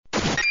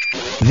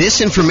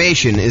This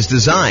information is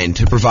designed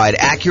to provide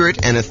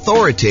accurate and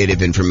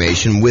authoritative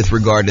information with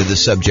regard to the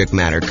subject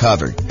matter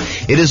covered.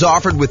 It is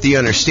offered with the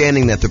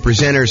understanding that the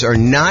presenters are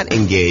not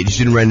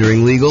engaged in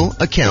rendering legal,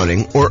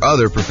 accounting, or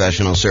other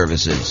professional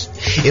services.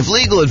 If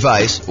legal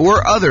advice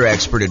or other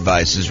expert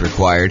advice is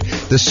required,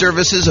 the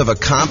services of a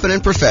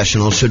competent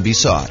professional should be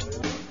sought.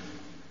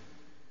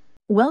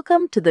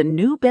 Welcome to the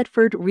New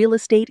Bedford Real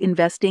Estate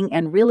Investing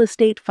and Real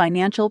Estate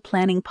Financial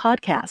Planning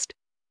Podcast.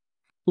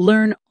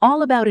 Learn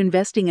all about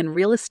investing in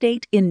real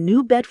estate in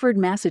New Bedford,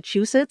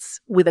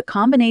 Massachusetts, with a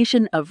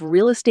combination of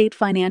real estate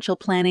financial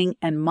planning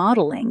and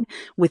modeling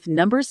with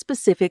numbers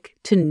specific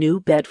to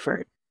New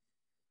Bedford.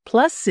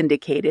 Plus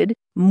syndicated,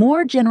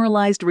 more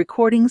generalized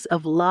recordings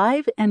of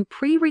live and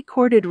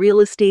pre-recorded real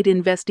estate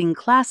investing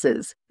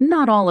classes,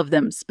 not all of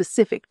them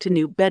specific to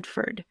New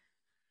Bedford.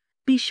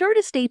 Be sure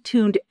to stay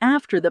tuned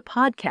after the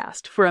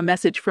podcast for a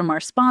message from our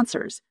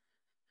sponsors.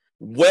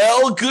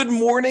 Well, good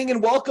morning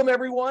and welcome,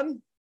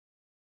 everyone.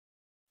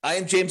 I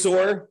am James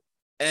Orr,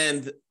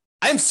 and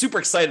I'm super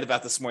excited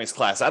about this morning's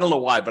class. I don't know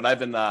why, but I've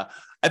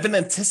been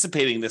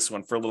anticipating this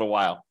one for a little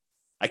while.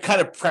 I kind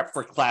of prep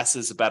for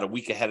classes about a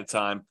week ahead of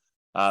time.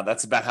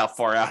 That's about how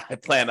far out I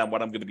plan on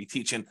what I'm going to be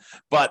teaching.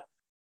 But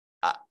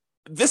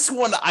this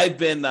one I've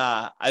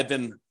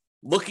been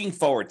looking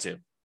forward to.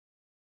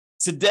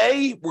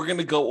 Today we're going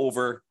to go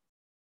over: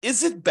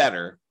 is it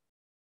better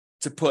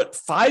to put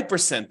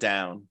 5%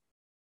 down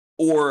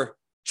or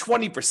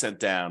 20%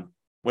 down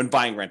when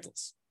buying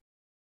rentals?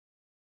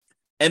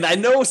 And I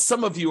know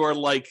some of you are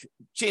like,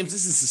 James,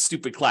 this is a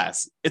stupid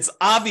class. It's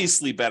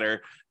obviously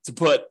better to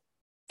put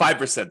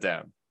 5%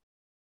 down.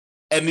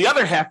 And the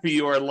other half of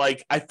you are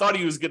like, I thought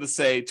he was going to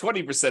say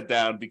 20%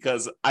 down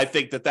because I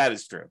think that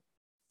is true.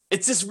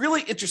 It's this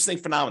really interesting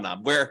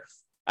phenomenon where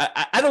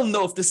I don't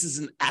know if this is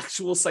an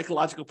actual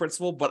psychological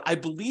principle, but I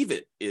believe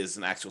it is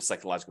an actual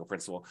psychological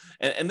principle.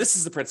 And this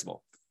is the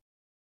principle.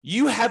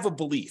 You have a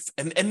belief,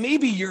 and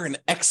maybe you're an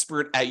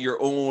expert at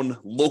your own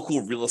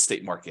local real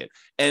estate market,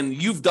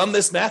 and you've done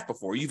this math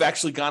before. You've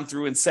actually gone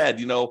through and said,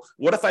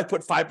 what if I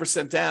put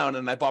 5% down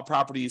and I bought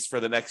properties for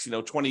the next,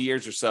 20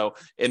 years or so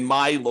in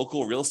my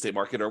local real estate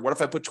market? Or what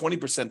if I put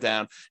 20%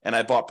 down and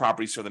I bought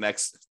properties for the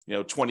next,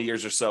 20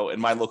 years or so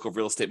in my local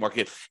real estate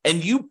market?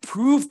 And you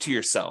prove to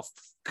yourself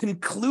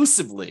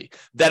conclusively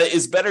that it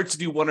is better to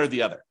do one or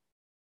the other.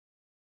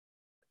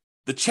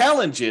 The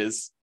challenge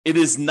is, it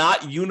is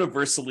not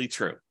universally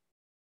true.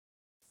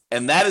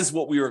 And that is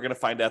what we are going to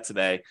find out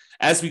today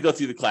as we go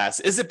through the class.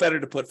 Is it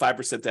better to put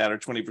 5% down or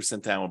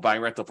 20% down when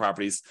buying rental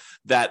properties?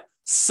 That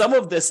some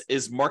of this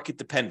is market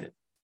dependent.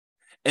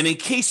 And in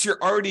case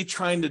you're already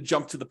trying to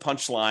jump to the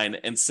punchline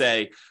and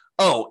say,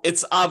 oh,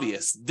 it's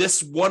obvious,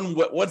 this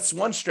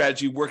one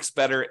strategy works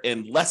better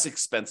in less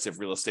expensive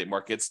real estate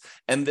markets,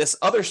 and this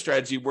other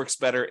strategy works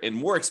better in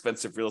more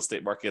expensive real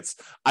estate markets,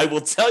 I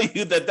will tell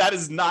you that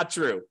is not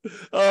true.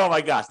 Oh my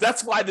gosh,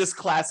 that's why this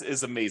class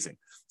is amazing.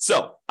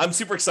 So I'm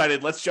super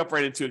excited. Let's jump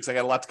right into it because I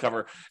got a lot to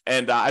cover.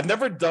 And I've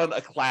never done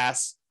a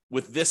class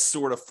with this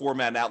sort of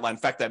format and outline. In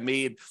fact, I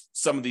made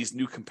some of these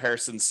new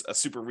comparisons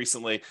super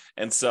recently.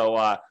 And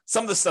so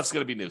some of this stuff's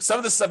going to be new. Some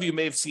of the stuff you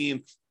may have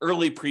seen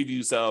early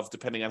previews of,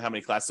 depending on how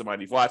many classes of mine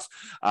you've watched.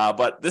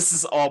 But this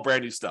is all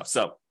brand new stuff.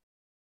 So, all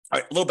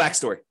right, a little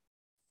backstory.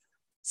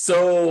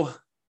 So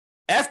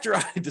after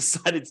I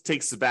decided to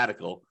take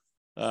sabbatical,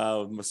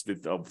 must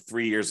have been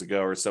 3 years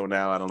ago or so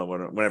now. I don't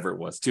know, whenever it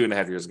was,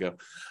 2.5 years ago.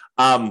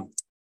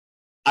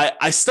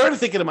 I started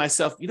thinking to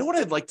myself, you know what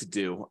I'd like to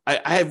do?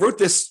 I wrote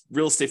this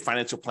real estate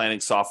financial planning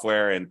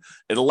software, and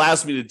it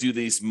allows me to do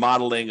these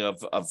modeling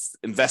of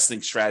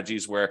investing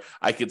strategies where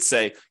I could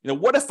say,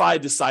 what if I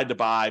decide to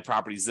buy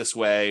properties this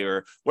way?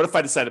 Or what if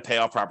I decide to pay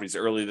off properties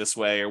early this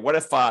way? Or what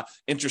if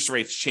interest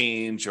rates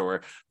change,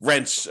 or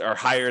rents are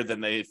higher than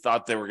they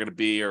thought they were going to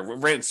be, or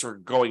rents are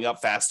going up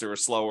faster or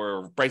slower,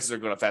 or prices are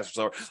going up faster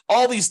or slower?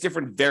 All these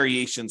different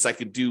variations I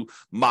could do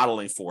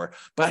modeling for.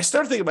 But I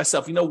started thinking to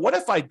myself, what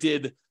if I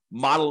did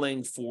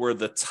modeling for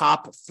the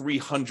top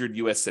 300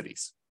 U.S.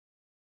 cities?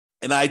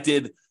 And I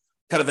did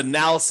kind of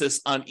analysis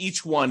on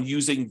each one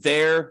using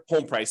their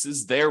home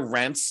prices, their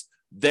rents,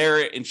 their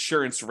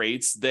insurance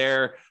rates,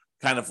 their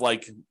kind of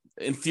like,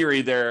 in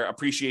theory, their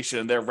appreciation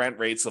and their rent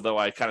rates, although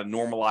I kind of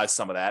normalized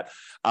some of that.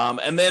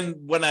 And then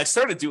when I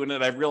started doing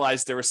it, I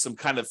realized there was some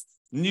kind of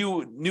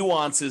new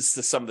nuances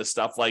to some of this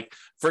stuff. Like,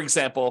 for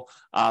example,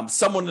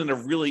 someone in a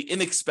really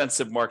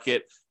inexpensive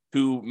market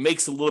who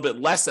makes a little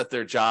bit less at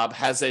their job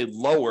has a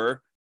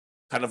lower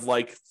kind of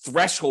like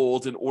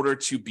threshold in order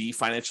to be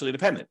financially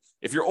independent.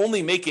 If you're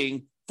only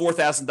making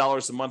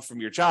 $4,000 a month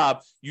from your job,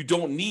 you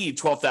don't need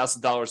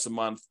 $12,000 a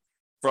month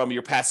from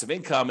your passive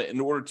income in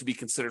order to be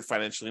considered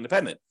financially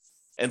independent.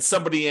 And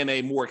somebody in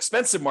a more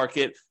expensive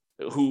market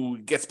who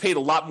gets paid a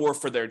lot more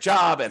for their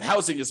job and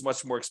housing is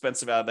much more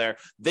expensive out there,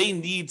 they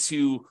need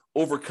to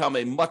overcome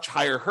a much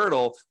higher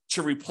hurdle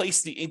to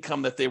replace the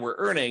income that they were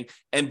earning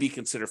and be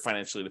considered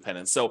financially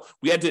independent. So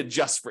we had to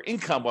adjust for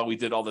income while we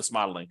did all this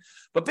modeling.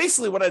 But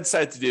basically what I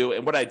decided to do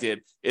and what I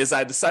did is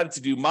I decided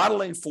to do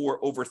modeling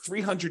for over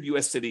 300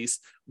 US cities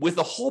with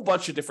a whole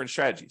bunch of different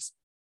strategies.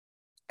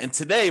 And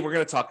today we're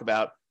going to talk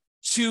about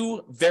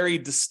two very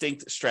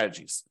distinct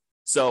strategies.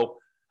 So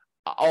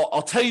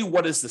I'll tell you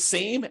what is the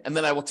same, and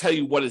then I will tell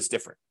you what is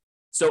different.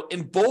 So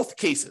in both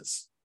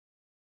cases,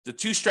 the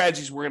two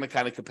strategies we're going to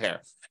kind of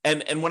compare.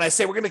 And when I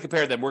say we're going to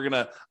compare them,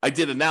 I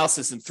did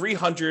analysis in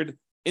 300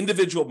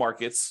 individual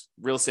markets,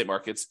 real estate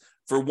markets,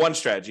 for one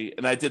strategy.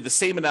 And I did the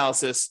same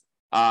analysis.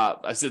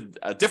 I did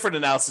a different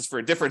analysis for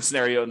a different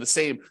scenario in the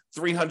same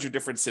 300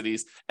 different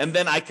cities. And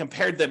then I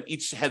compared them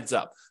each heads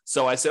up.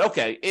 So I said,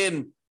 okay,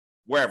 in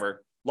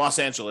wherever, Los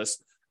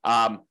Angeles,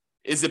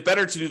 is it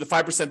better to do the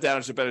 5% down or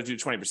is it better to do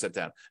 20%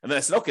 down? And then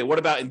I said, okay, what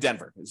about in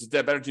Denver? Is it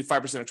better to do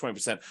 5% or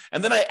 20%?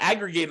 And then I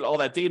aggregated all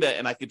that data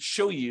and I could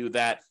show you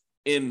that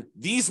in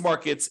these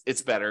markets,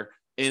 it's better.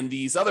 In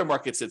these other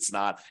markets, it's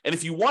not. And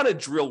if you want to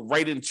drill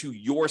right into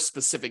your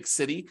specific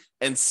city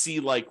and see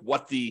like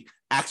what the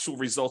actual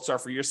results are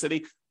for your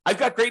city, I've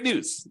got great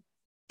news.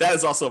 That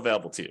is also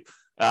available to you,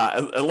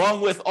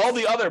 along with all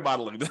the other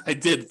modeling that I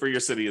did for your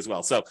city as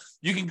well. So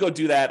you can go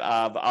do that.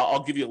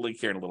 I'll give you a link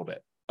here in a little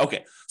bit.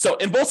 Okay, so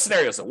in both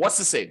scenarios, what's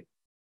the same?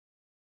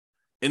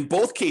 In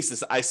both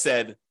cases, I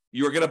said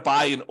you're going to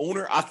buy an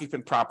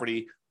owner-occupant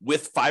property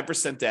with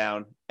 5%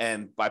 down,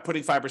 and by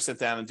putting 5%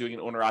 down and doing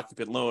an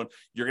owner-occupant loan,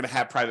 you're going to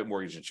have private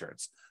mortgage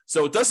insurance.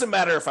 So it doesn't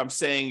matter if I'm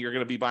saying you're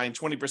going to be buying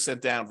 20%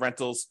 down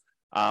rentals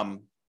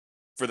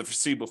for the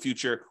foreseeable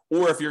future,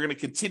 or if you're going to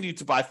continue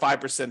to buy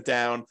 5%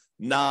 down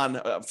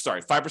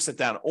 5%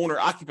 down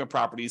owner-occupant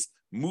properties,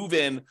 move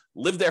in,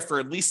 live there for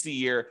at least a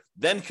year,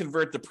 then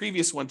convert the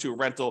previous one to a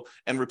rental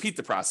and repeat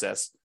the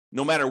process.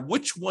 No matter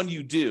which one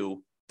you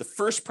do, the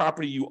first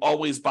property you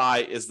always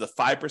buy is the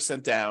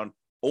 5% down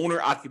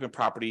owner-occupant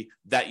property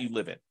that you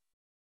live in.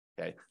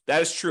 Okay,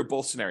 that is true of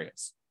both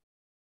scenarios.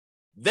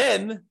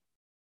 Then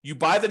you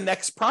buy the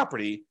next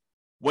property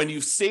when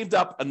you've saved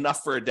up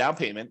enough for a down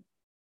payment,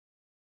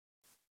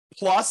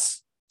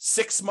 plus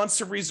 6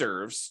 months of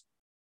reserves,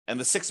 and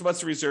the 6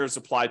 months of reserves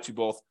apply to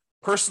both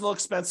personal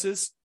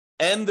expenses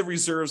and the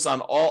reserves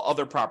on all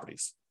other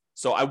properties.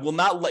 So I will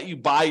not let you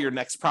buy your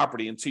next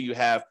property until you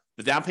have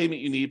the down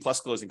payment you need plus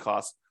closing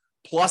costs,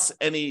 plus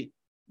any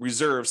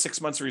reserves,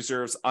 6 months of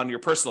reserves on your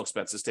personal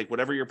expenses. Take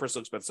whatever your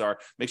personal expenses are,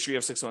 make sure you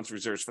have 6 months of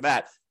reserves for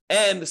that,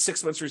 and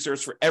 6 months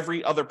reserves for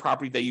every other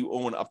property that you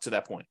own up to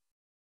that point.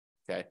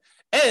 Okay.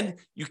 And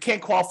you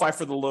can't qualify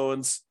for the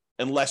loans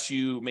unless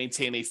you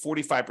maintain a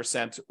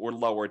 45% or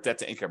lower debt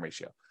to income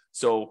ratio.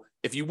 So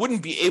if you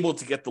wouldn't be able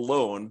to get the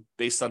loan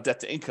based on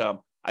debt to income,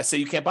 I say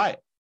you can't buy it.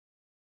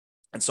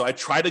 And so I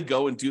try to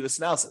go and do this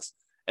analysis.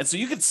 And so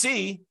you can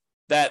see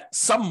that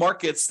some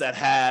markets that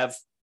have,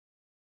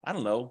 I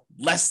don't know,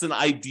 less than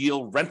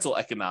ideal rental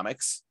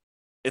economics,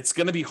 it's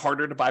going to be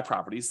harder to buy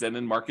properties than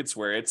in markets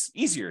where it's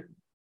easier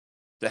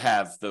to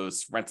have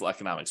those rental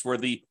economics, where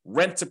the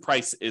rent to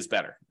price is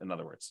better, in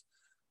other words.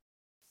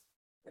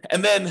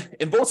 And then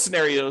in both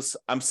scenarios,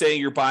 I'm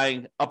saying you're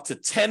buying up to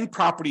 10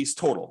 properties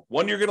total,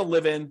 one you're going to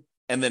live in,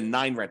 and then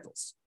 9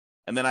 rentals.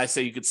 And then I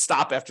say you could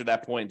stop after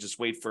that point and just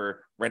wait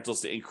for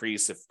rentals to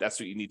increase if that's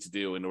what you need to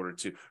do in order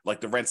to,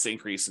 like the rents to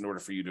increase in order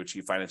for you to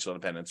achieve financial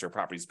independence or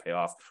properties to pay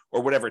off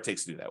or whatever it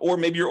takes to do that. Or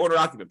maybe your owner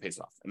occupant pays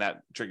off and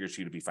that triggers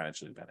you to be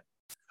financially independent.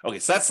 Okay,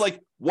 so that's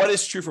like what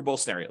is true for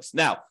both scenarios.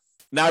 Now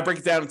I break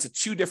it down into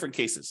 2 different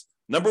cases.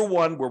 Number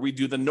one, where we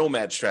do the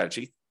nomad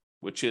strategy,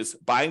 which is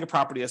buying a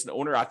property as an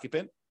owner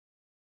occupant,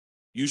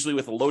 usually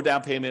with a low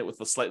down payment with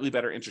a slightly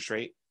better interest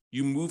rate.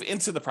 You move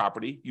into the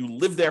property, you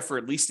live there for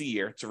at least a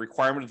year. It's a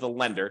requirement of the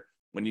lender.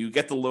 When you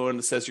get the loan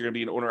that says you're going to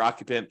be an owner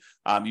occupant,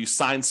 you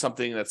sign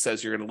something that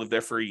says you're going to live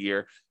there for a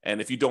year.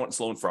 And if you don't, it's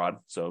loan fraud.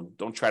 So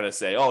don't try to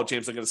say, oh,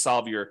 James, I'm going to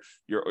solve or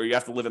you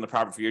have to live in the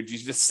property for a year. You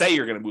just say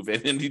you're going to move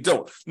in and you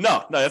don't.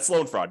 No, that's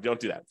loan fraud. You don't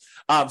do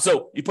that.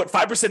 So you put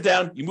 5%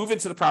 down, you move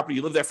into the property,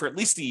 you live there for at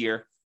least a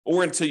year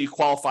or until you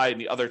qualify in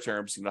the other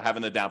terms,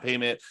 having the down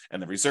payment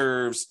and the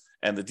reserves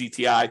and the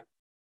DTI.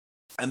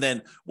 And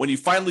then when you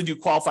finally do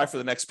qualify for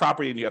the next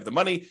property and you have the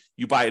money,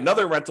 you buy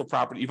another rental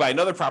property, you buy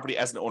another property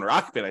as an owner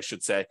occupant, I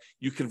should say,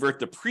 you convert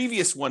the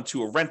previous one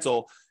to a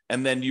rental,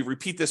 and then you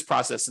repeat this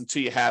process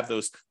until you have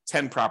those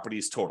 10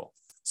 properties total.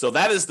 So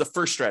that is the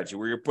first strategy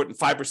where you're putting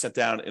 5%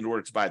 down in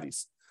order to buy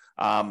these.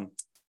 And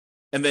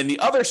then the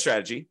other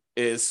strategy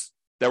is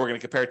that we're going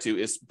to compare it to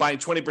is buying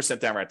 20%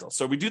 down rental.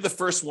 So we do the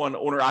first one,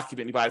 owner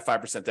occupant, you buy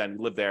 5% down, you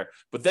live there,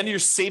 but then you're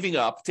saving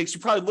up. It takes you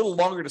probably a little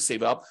longer to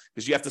save up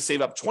because you have to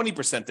save up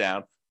 20%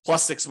 down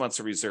plus 6 months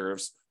of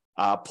reserves,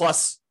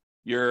 plus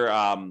your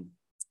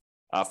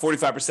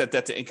 45%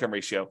 debt to income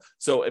ratio.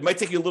 So it might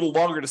take you a little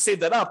longer to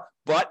save that up,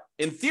 but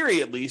in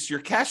theory, at least, your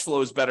cash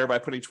flow is better by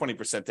putting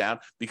 20% down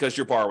because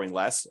you're borrowing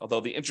less, although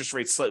the interest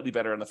rate's slightly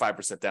better on the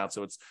 5% down.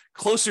 So it's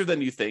closer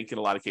than you think in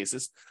a lot of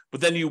cases.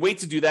 But then you wait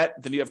to do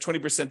that. Then you have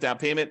 20% down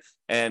payment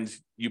and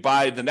you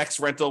buy the next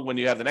rental when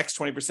you have the next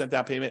 20%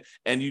 down payment,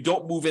 and you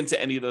don't move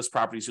into any of those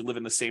properties. You live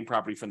in the same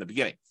property from the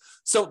beginning.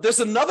 So there's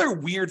another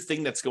weird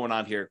thing that's going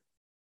on here.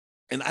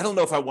 And I don't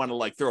know if I want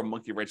to throw a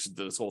monkey wrench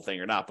into this whole thing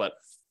or not, but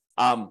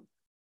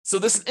so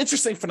this is an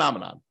interesting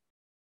phenomenon.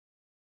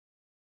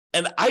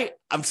 And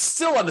I'm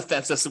still on the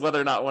fence as to whether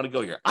or not I want to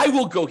go here. I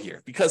will go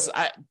here because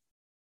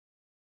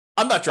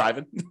I'm not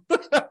driving.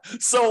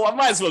 So I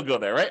might as well go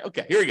there, right?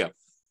 Okay, here we go.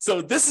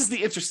 So this is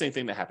the interesting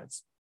thing that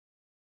happens.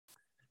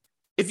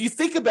 If you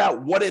think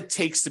about what it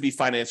takes to be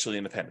financially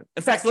independent.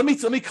 In fact, let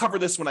me cover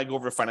this when I go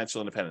over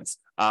financial independence,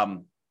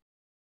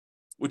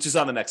 which is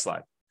on the next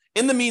slide.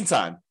 In the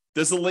meantime,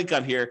 there's a link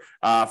on here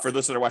for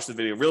those that are watching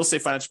the video,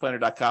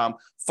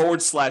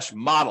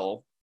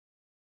 realestatefinancialplanner.com/model.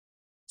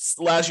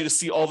 Allows you to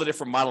see all the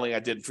different modeling I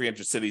did in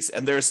 300 cities.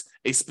 And there's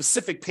a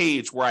specific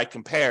page where I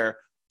compare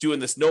doing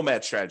this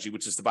nomad strategy,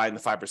 which is to buying the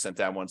 5%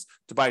 down ones,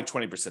 to buying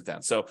 20%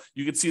 down. So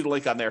you can see the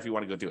link on there if you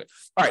want to go do it.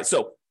 All right,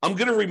 so I'm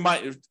going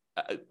to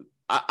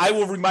I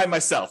will remind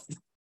myself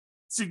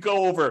to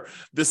go over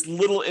this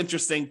little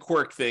interesting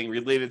quirk thing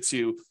related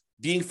to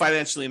being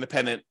financially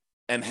independent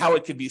and how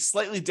it could be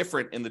slightly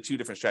different in the two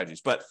different strategies.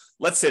 But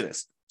let's say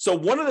this. So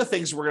one of the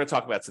things we're going to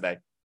talk about today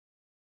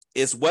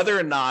is whether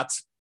or not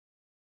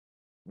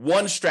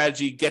one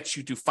strategy gets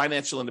you to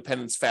financial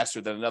independence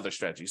faster than another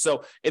strategy.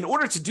 So in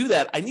order to do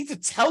that, I need to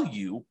tell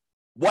you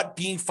what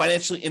being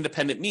financially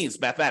independent means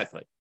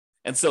mathematically.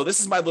 And so this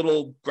is my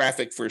little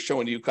graphic for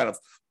showing you kind of,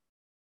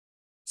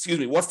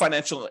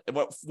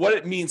 what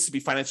it means to be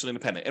financially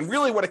independent. And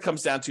really what it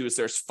comes down to is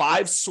there's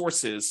 5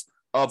 sources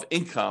of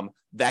income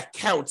that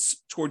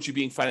counts towards you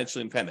being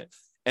financially independent.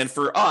 And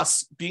for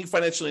us, being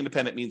financially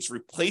independent means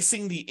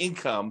replacing the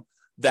income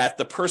that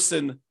the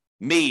person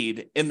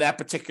made in that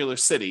particular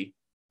city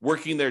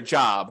working their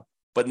job,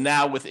 but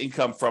now with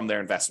income from their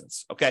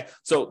investments, okay?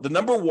 So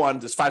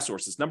there's 5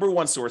 sources. Number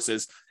 1 source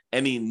is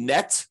any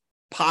net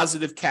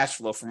positive cash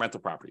flow from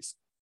rental properties.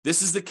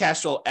 This is the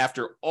cash flow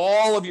after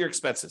all of your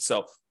expenses.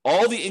 So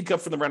all the income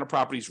from the rental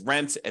properties,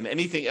 rent, and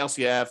anything else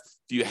you have.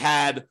 If you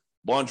had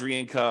laundry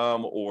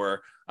income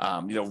or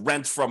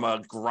rent from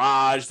a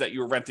garage that you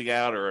were renting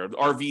out or an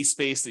RV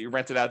space that you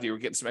rented out that you were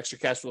getting some extra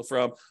cash flow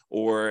from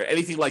or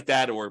anything like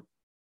that, or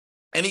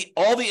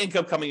all the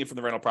income coming in from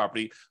the rental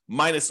property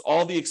minus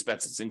all the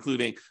expenses,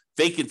 including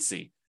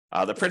vacancy,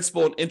 the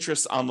principal and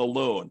interest on the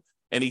loan,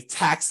 any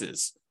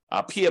taxes,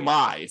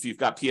 PMI, if you've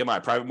got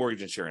PMI, private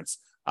mortgage insurance,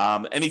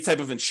 any type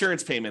of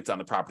insurance payment on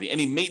the property,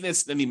 any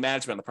maintenance, any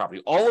management on the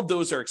property. All of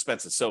those are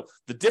expenses. So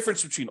the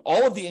difference between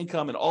all of the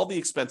income and all the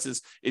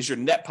expenses is your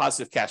net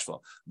positive cash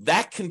flow.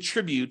 That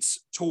contributes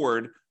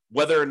toward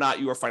whether or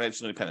not you are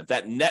financially independent.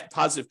 That net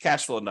positive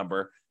cash flow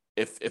number,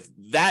 if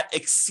that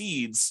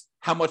exceeds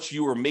how much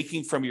you are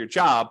making from your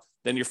job,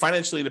 then you're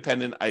financially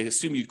independent. I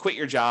assume you quit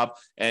your job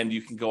and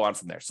you can go on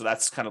from there. So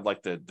that's kind of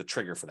like the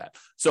trigger for that.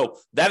 So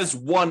that is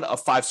one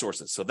of 5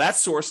 sources. So that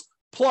source,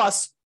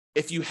 plus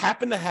if you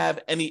happen to have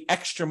any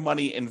extra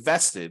money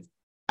invested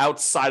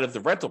outside of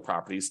the rental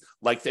properties,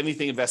 like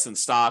anything invested in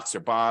stocks or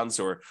bonds,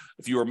 or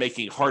if you were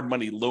making hard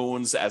money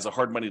loans as a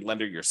hard money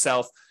lender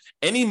yourself,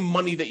 any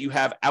money that you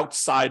have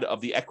outside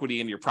of the equity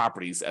in your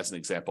properties, as an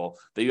example,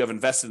 that you have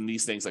invested in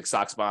these things like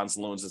stocks, bonds,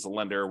 loans as a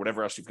lender, or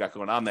whatever else you've got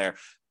going on there,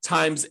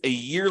 times a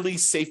yearly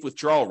safe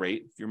withdrawal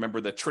rate. If you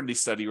remember the Trinity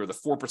study or the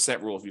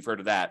 4% rule, if you've heard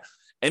of that,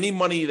 any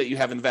money that you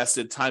have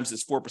invested times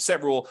this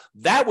 4% rule,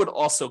 that would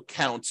also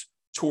count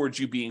towards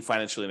you being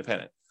financially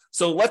independent.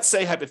 So let's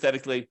say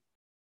hypothetically,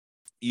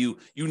 you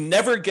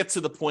never get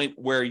to the point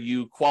where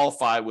you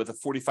qualify with a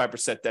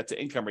 45% debt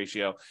to income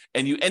ratio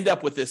and you end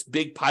up with this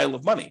big pile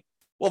of money.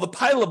 Well, the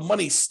pile of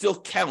money still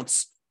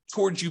counts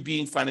towards you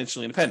being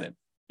financially independent.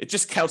 It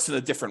just counts in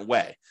a different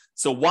way.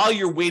 So while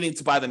you're waiting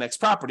to buy the next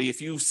property, if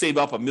you save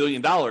up $1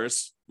 million,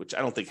 which I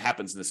don't think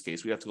happens in this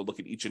case, we have to go look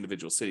at each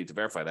individual city to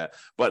verify that.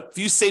 But if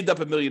you saved up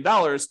 $1 million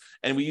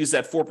and we use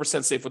that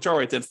 4% safe withdrawal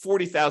rate, then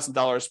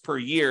 $40,000 per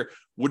year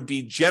would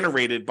be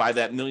generated by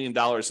that $1 million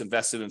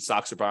invested in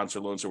stocks or bonds or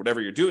loans or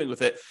whatever you're doing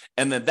with it.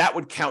 And then that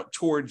would count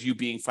towards you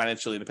being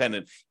financially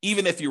independent,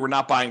 even if you were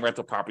not buying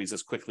rental properties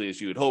as quickly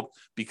as you had hoped,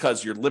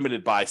 because you're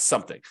limited by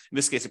something. In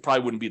this case, it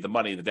probably wouldn't be the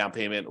money, the down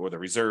payment or the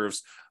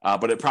reserves,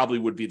 but it probably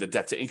would be the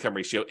debt to income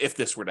ratio if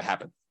this were to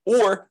happen.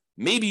 Or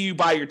maybe you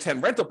buy your 10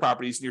 rental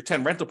properties and your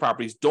 10 rental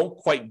properties don't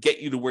quite get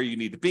you to where you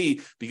need to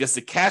be because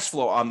the cash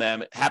flow on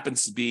them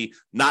happens to be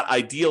not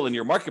ideal in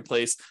your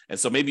marketplace. And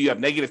so maybe you have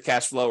negative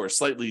cash flow or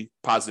slightly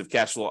positive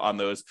cash flow on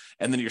those.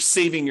 And then you're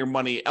saving your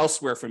money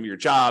elsewhere from your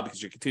job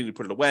because you're continuing to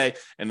put it away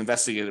and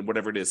investing in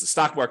whatever it is, the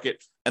stock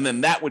market. And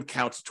then that would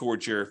count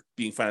towards your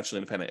being financially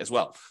independent as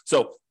well.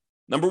 So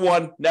number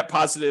 1, net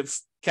positive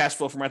cash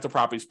flow from rental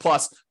properties,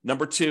 plus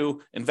number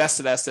 2,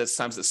 invested assets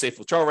times the safe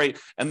withdrawal rate.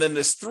 And then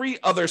there's 3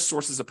 other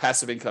sources of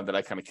passive income that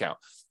I kind of count.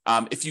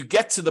 If you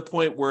get to the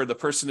point where the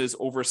person is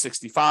over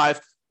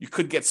 65, you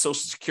could get Social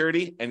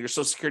Security, and your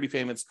Social Security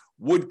payments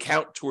would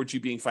count towards you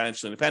being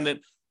financially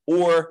independent.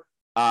 Or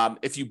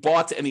if you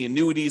bought any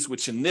annuities,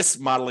 which in this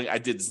modeling, I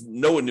did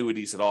no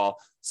annuities at all.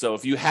 So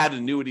if you had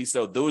annuities,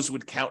 though, those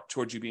would count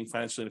towards you being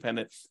financially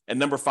independent. And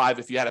number 5,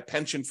 if you had a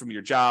pension from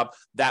your job,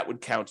 that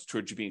would count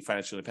towards you being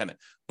financially independent.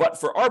 But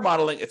for our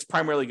modeling, it's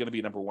primarily going to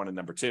be number 1 and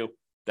number 2,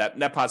 that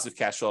net positive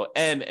cash flow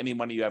and any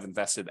money you have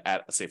invested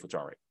at a safe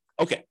withdrawal rate.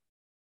 Okay.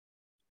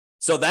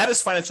 So that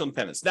is financial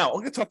independence. Now,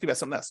 I'm going to talk to you about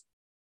something else.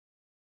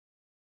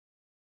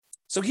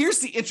 So here's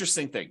the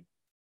interesting thing.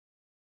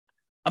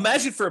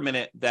 Imagine for a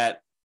minute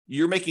that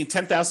you're making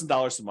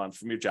 $10,000 a month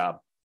from your job.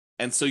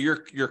 And so your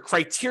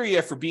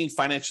criteria for being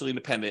financially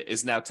independent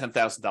is now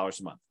 $10,000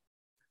 a month.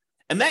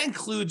 And that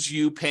includes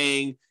you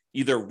paying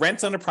either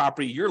rent on a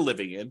property you're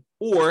living in,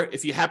 or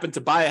if you happen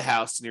to buy a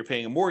house and you're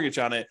paying a mortgage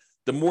on it,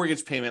 the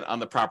mortgage payment on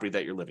the property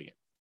that you're living in.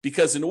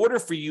 Because in order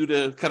for you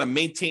to kind of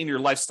maintain your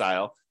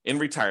lifestyle in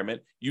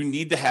retirement, you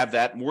need to have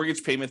that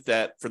mortgage payment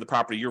that for the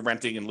property you're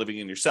renting and living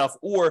in yourself,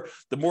 or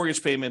the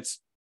mortgage payments.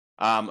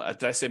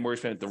 Did I say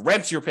mortgage payment? The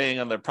rent you're paying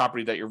on the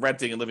property that you're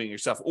renting and living in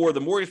yourself, or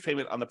the mortgage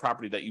payment on the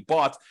property that you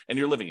bought and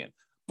you're living in.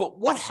 But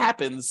what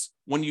happens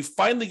when you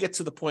finally get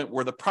to the point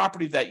where the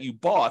property that you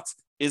bought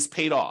is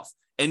paid off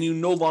and you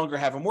no longer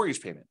have a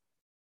mortgage payment?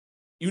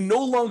 You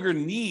no longer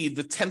need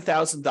the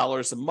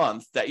 $10,000 a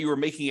month that you were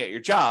making at your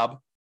job,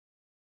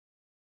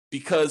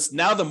 because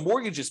now the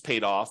mortgage is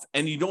paid off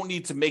and you don't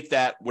need to make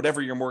that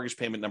whatever your mortgage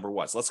payment number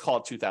was. Let's call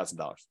it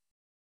 $2,000.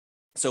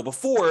 So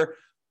before,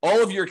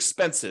 all of your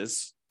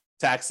expenses,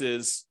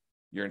 taxes,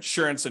 your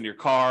insurance on your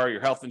car, your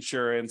health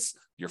insurance,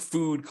 your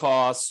food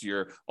costs,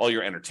 all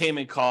your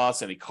entertainment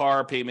costs, any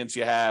car payments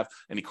you have,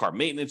 any car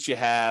maintenance you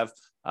have,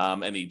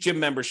 any gym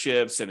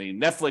memberships, any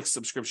Netflix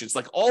subscriptions,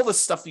 like all the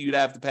stuff that you'd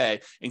have to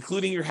pay,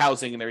 including your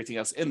housing and everything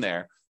else in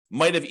there,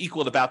 might have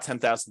equaled about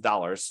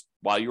 $10,000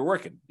 while you're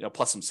working,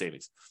 plus some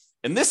savings.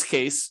 In this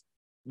case,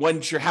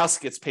 once your house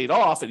gets paid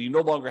off and you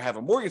no longer have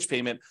a mortgage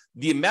payment,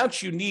 the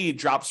amount you need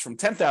drops from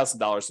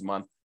 $10,000 a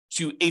month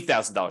to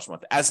 $8,000 a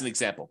month, as an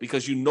example,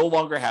 because you no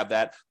longer have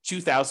that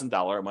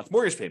 $2,000 a month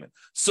mortgage payment.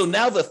 So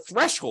now the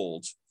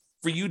threshold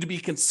for you to be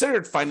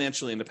considered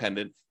financially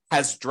independent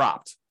has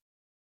dropped.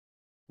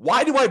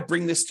 Why do I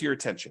bring this to your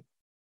attention?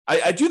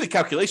 I do the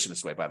calculation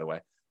this way, by the way.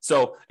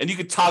 So, and you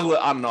could toggle it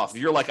on and off.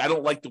 If you're like, I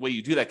don't like the way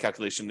you do that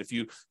calculation. If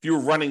you were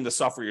running the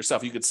software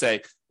yourself, you could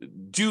say,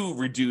 do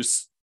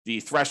reduce the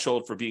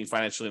threshold for being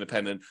financially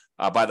independent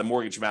by the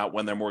mortgage amount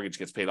when their mortgage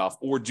gets paid off,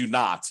 or do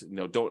not,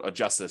 don't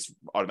adjust this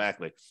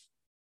automatically.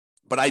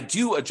 But I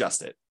do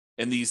adjust it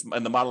in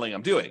the modeling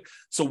I'm doing.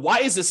 So why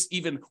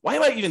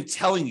am I even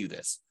telling you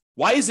this?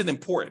 Why is it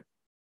important?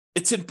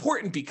 It's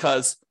important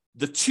because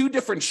the two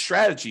different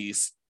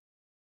strategies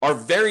are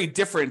very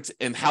different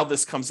in how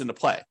this comes into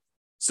play.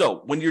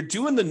 So when you're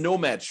doing the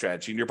nomad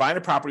strategy and you're buying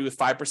a property with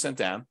 5%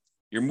 down,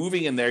 you're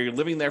moving in there, you're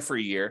living there for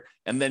a year,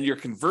 and then you're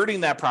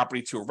converting that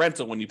property to a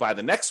rental when you buy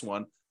the next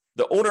one,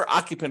 the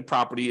owner-occupant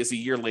property is a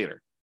year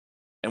later.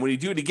 And when you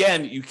do it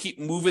again, you keep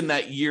moving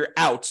that year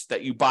out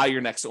that you buy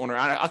your next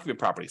owner-occupant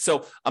property.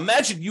 So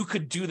imagine you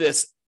could do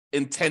this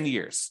in 10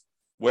 years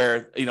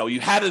where you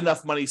had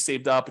enough money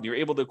saved up and you're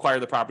able to acquire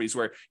the properties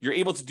where you're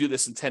able to do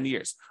this in 10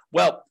 years.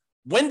 Well,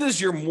 when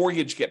does your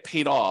mortgage get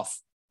paid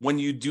off when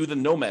you do the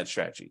nomad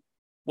strategy?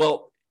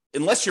 Well,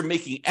 unless you're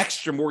making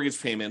extra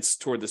mortgage payments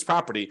toward this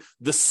property,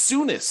 the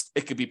soonest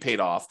it could be paid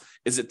off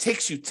is it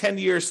takes you 10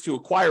 years to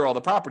acquire all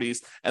the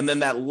properties. And then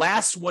that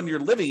last one you're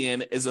living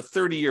in is a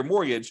 30-year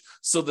mortgage.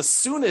 So the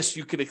soonest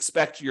you could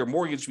expect your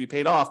mortgage to be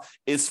paid off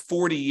is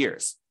 40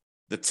 years.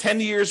 The 10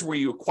 years where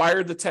you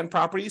acquired the 10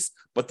 properties,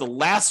 but the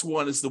last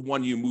one is the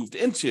one you moved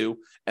into.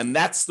 And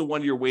that's the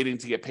one you're waiting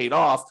to get paid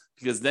off,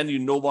 because then you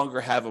no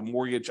longer have a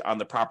mortgage on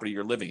the property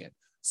you're living in.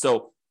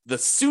 So the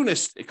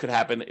soonest it could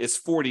happen is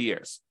 40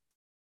 years.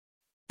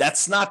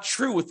 That's not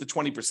true with the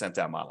 20%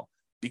 down model,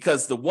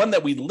 because the one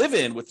that we live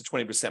in with the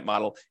 20%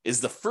 model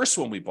is the first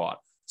one we bought.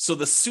 So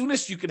the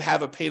soonest you could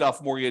have a paid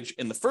off mortgage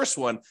in the first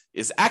one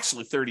is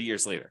actually 30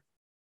 years later.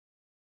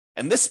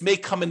 And this may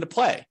come into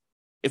play.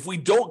 If we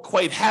don't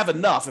quite have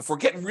enough, if we're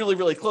getting really,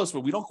 really close,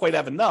 but we don't quite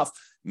have enough,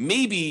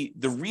 maybe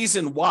the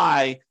reason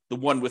why the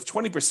one with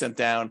 20%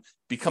 down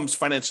becomes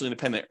financially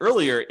independent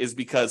earlier is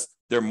because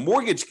their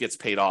mortgage gets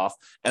paid off,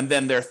 and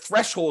then their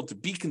threshold to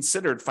be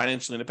considered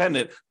financially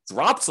independent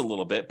drops a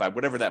little bit by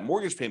whatever that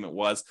mortgage payment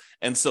was.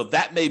 And so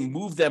that may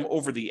move them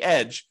over the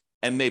edge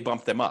and may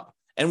bump them up.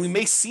 And we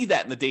may see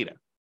that in the data.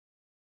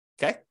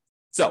 Okay.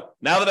 So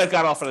now that I've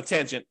got off on a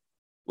tangent,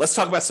 let's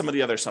talk about some of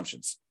the other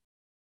assumptions.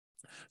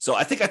 So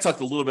I think I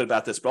talked a little bit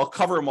about this, but I'll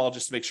cover them all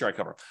just to make sure I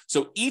cover them.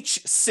 So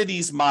each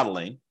city's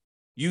modeling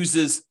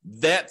uses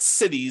that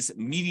city's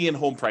median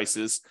home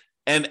prices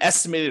and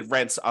estimated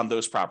rents on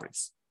those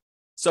properties.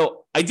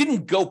 So I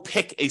didn't go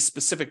pick a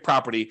specific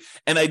property,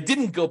 and I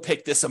didn't go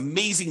pick this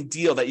amazing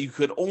deal that you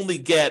could only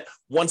get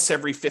once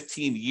every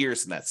 15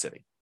 years in that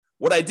city.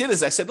 what I did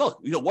is I said, look,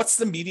 what's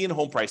the median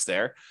home price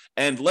there?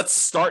 And let's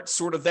start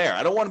sort of there.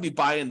 I don't want to be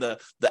buying the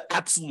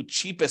absolute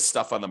cheapest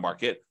stuff on the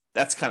market.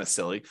 That's kind of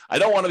silly. I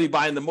don't want to be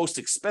buying the most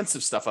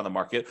expensive stuff on the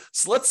market.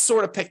 So let's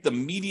sort of pick the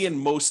median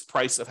most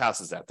price of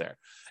houses out there.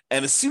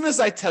 And as soon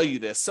as I tell you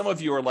this, some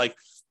of you are like,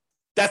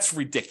 that's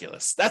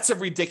ridiculous. That's a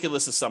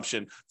ridiculous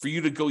assumption for you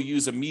to go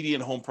use a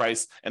median home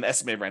price and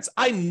estimate rents.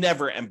 I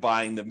never am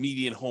buying the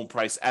median home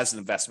price as an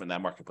investment in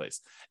that marketplace.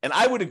 And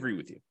I would agree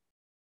with you.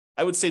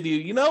 I would say to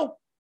you,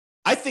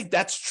 I think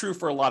that's true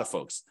for a lot of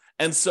folks.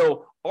 And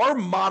so our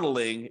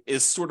modeling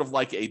is sort of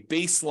like a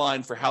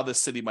baseline for how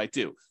this city might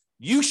do.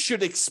 You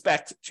should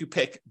expect to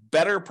pick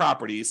better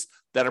properties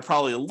that are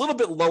probably a little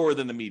bit lower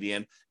than the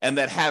median and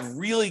that have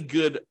really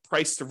good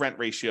price to rent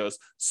ratios.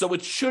 So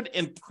it should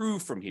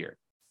improve from here.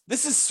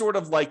 This is sort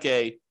of like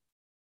if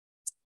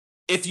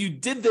you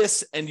did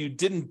this and you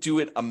didn't do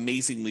it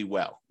amazingly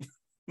well,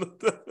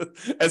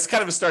 as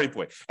kind of a starting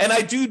point. And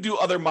I do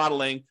other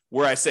modeling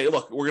where I say,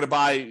 look, we're going to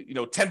buy,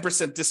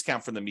 10%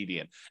 discount from the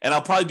median. And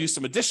I'll probably do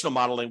some additional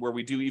modeling where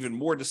we do even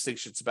more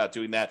distinctions about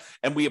doing that.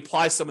 And we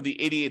apply some of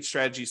the 88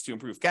 strategies to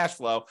improve cash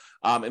flow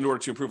in order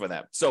to improve on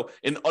that. So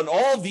on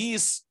all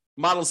these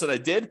models that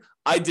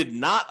I did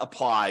not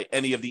apply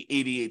any of the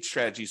 88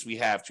 strategies we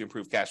have to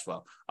improve cash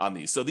flow on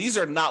these. So these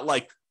are not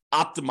like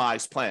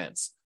optimized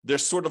plans. They're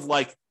sort of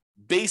like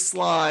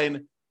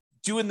baseline,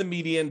 doing the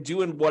median,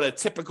 doing what a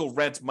typical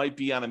rent might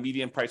be on a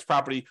median price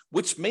property,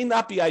 which may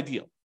not be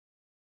ideal.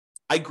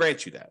 I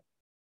grant you that.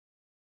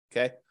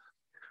 Okay.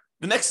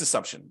 The next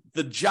assumption,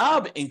 the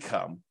job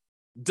income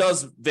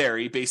does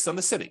vary based on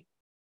the city.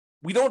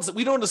 We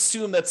don't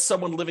assume that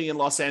someone living in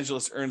Los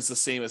Angeles earns the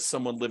same as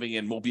someone living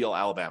in Mobile,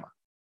 Alabama.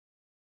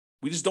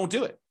 We just don't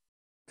do it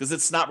because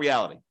it's not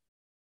reality.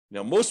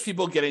 Most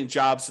people getting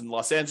jobs in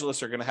Los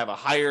Angeles are going to have a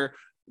higher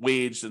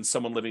wage than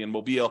someone living in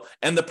Mobile,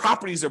 and the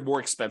properties are more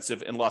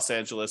expensive in Los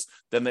Angeles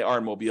than they are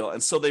in Mobile,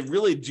 and so they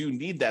really do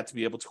need that to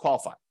be able to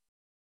qualify.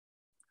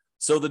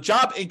 So the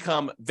job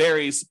income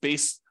varies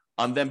based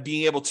on them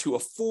being able to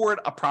afford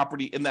a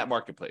property in that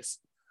marketplace.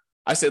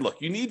 I say, look,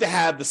 you need to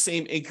have the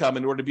same income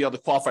in order to be able to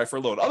qualify for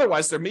a loan.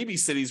 Otherwise, there may be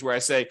cities where I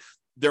say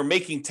they're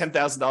making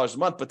 $10,000 a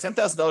month, but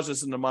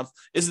 $10,000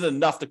 isn't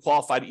enough to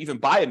qualify to even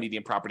buy a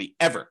median property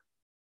ever.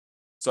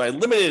 So I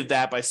limited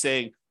that by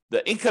saying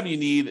the income you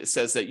need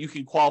says that you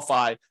can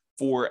qualify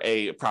for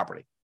a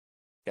property,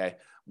 okay?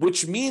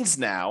 Which means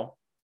now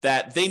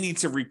that they need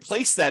to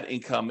replace that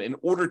income in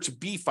order to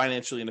be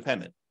financially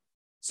independent.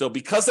 So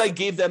because I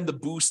gave them the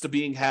boost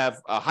to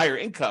have a higher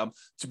income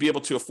to be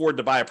able to afford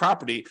to buy a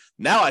property,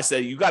 now I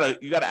say you gotta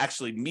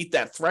actually meet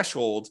that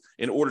threshold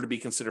in order to be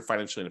considered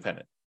financially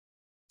independent.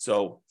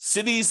 So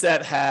cities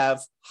that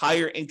have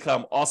higher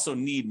income also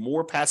need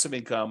more passive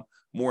income,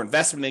 more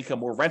investment income,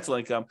 more rental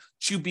income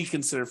to be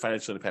considered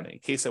financially independent, in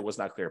case I was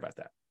not clear about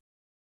that.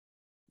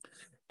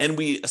 And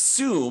we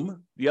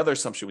assume, the other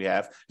assumption we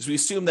have, is we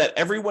assume that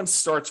everyone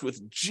starts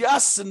with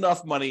just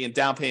enough money in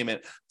down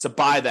payment to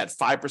buy that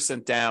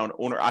 5% down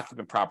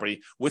owner-occupant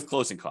property with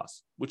closing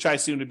costs, which I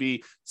assume to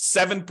be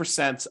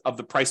 7% of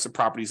the price of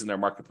properties in their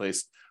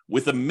marketplace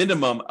with a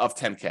minimum of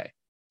 $10K.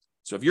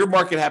 So if your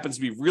market happens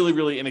to be really,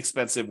 really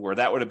inexpensive, where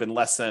that would have been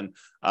less than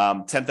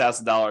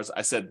 $10,000,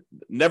 I said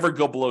never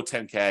go below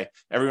 $10K.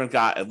 Everyone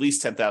got at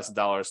least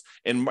 $10,000.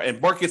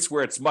 In markets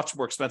where it's much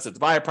more expensive to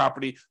buy a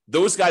property,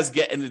 those guys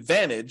get an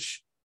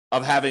advantage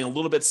of having a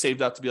little bit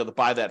saved up to be able to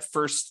buy that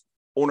first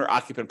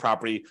owner-occupant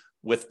property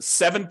with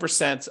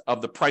 7%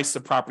 of the price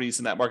of properties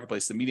in that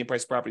marketplace, the median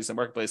price of properties in the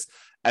marketplace,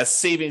 as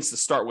savings to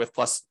start with,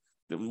 plus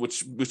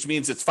which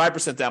means it's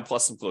 5% down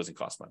plus some closing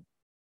cost money.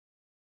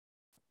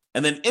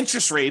 And then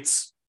interest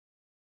rates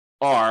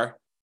are,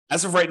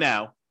 as of right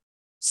now,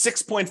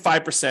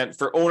 6.5%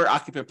 for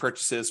owner-occupant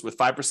purchases with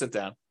 5%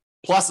 down,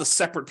 plus a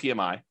separate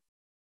PMI,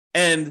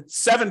 and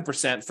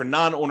 7% for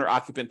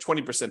non-owner-occupant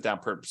 20%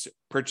 down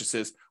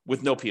purchases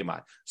with no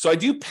PMI. So I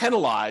do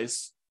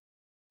penalize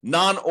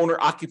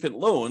non-owner-occupant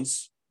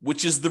loans,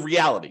 which is the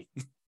reality.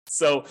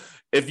 So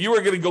if you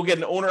were going to go get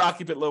an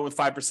owner-occupant loan with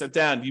 5%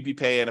 down, you'd be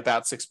paying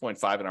about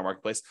 6.5 in our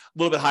marketplace, a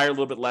little bit higher, a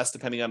little bit less,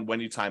 depending on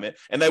when you time it.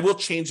 And I will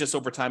change this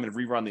over time and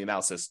rerun the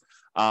analysis.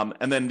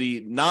 And then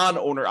the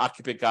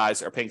non-owner-occupant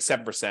guys are paying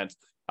 7%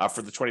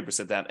 for the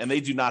 20% down, and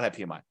they do not have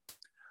PMI.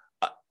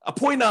 A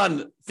point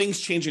on things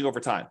changing over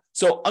time.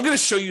 So I'm going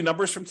to show you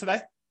numbers from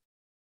today.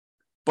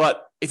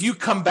 But if you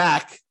come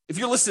back, if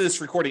you're listening to this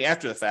recording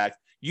after the fact,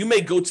 you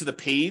may go to the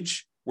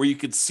page where you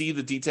could see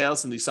the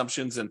details and the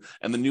assumptions and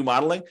the new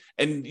modeling,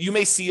 and you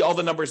may see all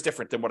the numbers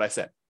different than what I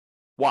said.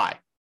 Why?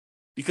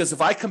 Because if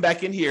I come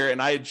back in here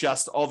and I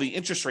adjust all the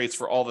interest rates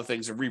for all the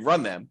things and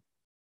rerun them,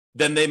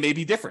 then they may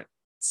be different.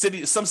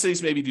 Some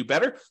cities maybe do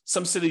better,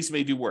 some cities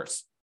may do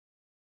worse.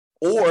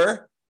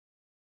 Or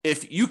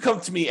if you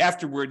come to me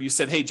afterward, you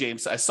said, hey,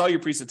 James, I saw your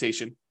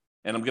presentation,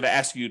 and I'm going to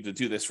ask you to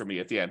do this for me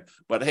at the end,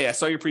 but hey, I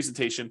saw your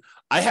presentation.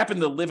 I happen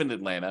to live in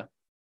Atlanta,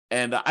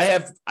 and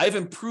I've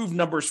improved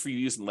numbers for you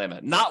using Atlanta,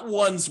 not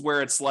ones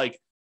where it's like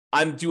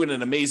I'm doing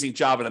an amazing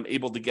job and I'm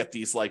able to get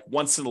these like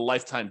once in a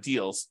lifetime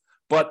deals,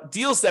 but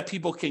deals that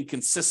people can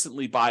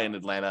consistently buy in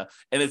Atlanta.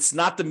 And it's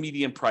not the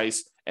median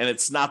price, and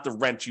it's not the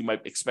rent you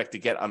might expect to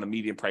get on the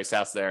median price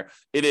house there.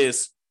 It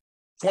is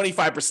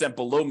 25%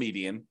 below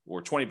median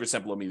or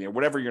 20% below median, or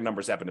whatever your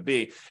numbers happen to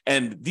be.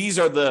 And these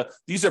are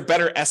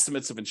better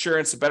estimates of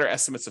insurance, better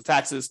estimates of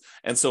taxes.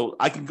 And so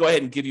I can go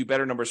ahead and give you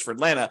better numbers for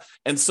Atlanta.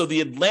 And so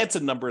the Atlanta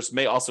numbers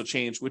may also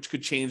change, which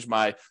could change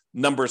my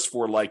numbers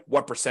for like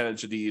what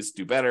percentage of these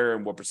do better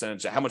and what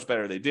percentage, how much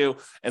better they do.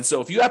 And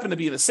so if you happen to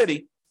be in a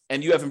city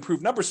and you have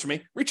improved numbers for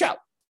me, reach out.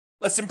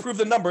 Let's improve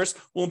the numbers.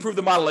 We'll improve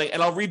the modeling,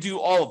 and I'll redo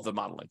all of the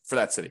modeling for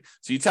that city.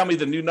 So you tell me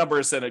the new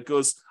numbers, and it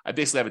goes, I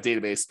basically have a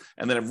database,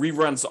 and then it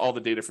reruns all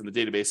the data from the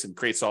database and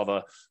creates all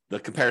the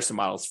comparison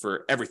models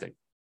for everything.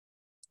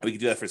 We can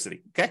do that for a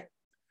city, okay?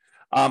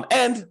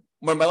 And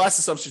one of my last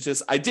assumptions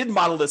is I did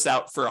model this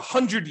out for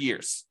 100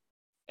 years.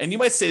 And you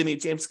might say to me,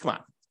 James, come on,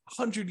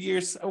 100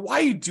 years? Why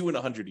are you doing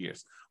 100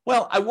 years?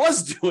 Well, I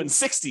was doing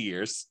 60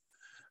 years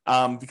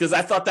because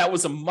I thought that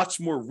was a much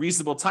more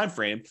reasonable time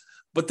frame.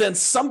 But then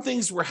some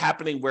things were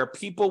happening where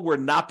people were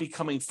not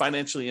becoming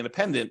financially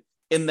independent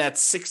in that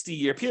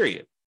 60-year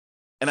period.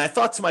 And I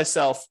thought to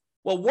myself,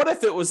 well, what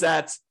if it was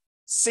at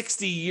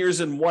 60 years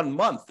and 1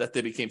 month that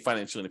they became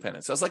financially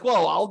independent? So I was like,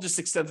 well, I'll just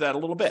extend that a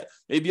little bit.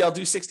 Maybe I'll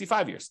do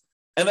 65 years.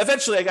 And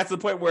eventually I got to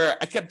the point where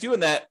I kept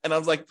doing that. And I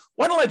was like,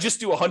 why don't I just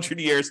do 100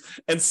 years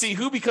and see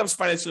who becomes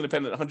financially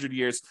independent in 100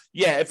 years?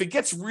 Yeah, if it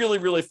gets really,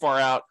 really far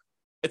out,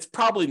 it's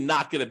probably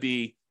not going to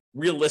be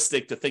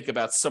realistic to think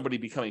about somebody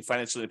becoming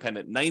financially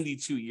independent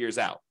 92 years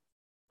out.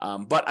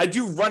 But I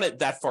do run it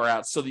that far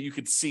out so that you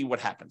could see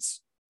what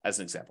happens as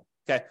an example.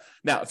 Okay.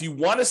 Now, if you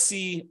want to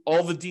see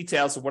all the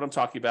details of what I'm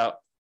talking about,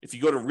 if you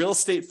go to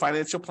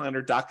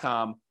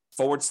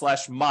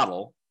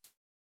realestatefinancialplanner.com/model,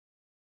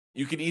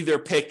 you can either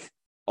pick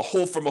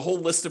from a whole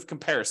list of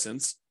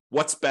comparisons.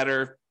 What's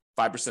better?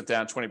 5%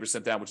 down,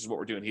 20% down, which is what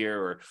we're doing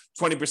here, or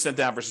 20%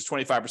 down versus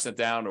 25%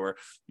 down, or,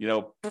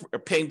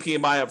 paying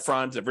PMI up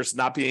front versus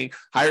not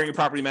hiring a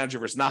property manager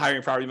versus not hiring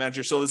a property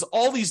manager. So there's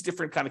all these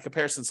different kind of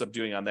comparisons I'm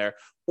doing on there.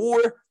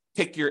 Or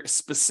pick your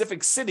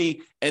specific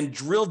city and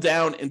drill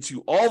down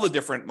into all the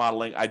different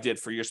modeling I did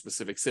for your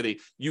specific city.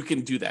 You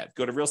can do that.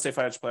 Go to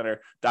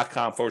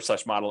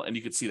realestatefinancialplanner.com/model, and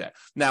you can see that.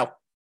 Now,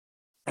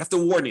 I have to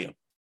warn you,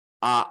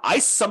 I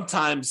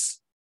sometimes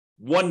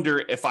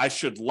wonder if I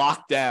should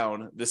lock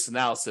down this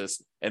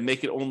analysis and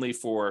make it only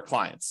for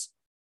clients.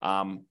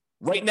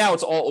 Right now,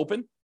 it's all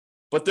open,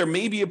 but there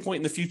may be a point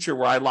in the future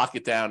where I lock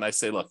it down. I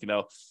say, look,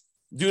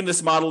 doing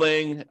this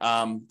modeling,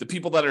 the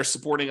people that are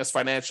supporting us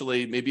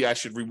financially, maybe I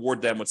should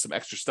reward them with some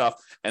extra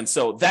stuff. And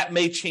so that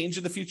may change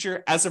in the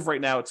future. As of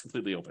right now, it's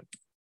completely open.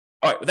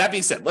 All right, with that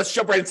being said, let's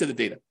jump right into the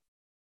data.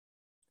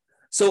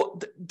 So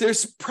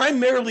there's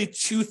primarily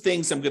two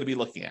things I'm going to be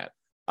looking at.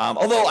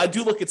 Although I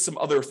do look at some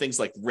other things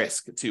like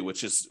risk too,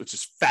 which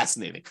is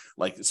fascinating.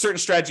 Like certain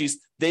strategies,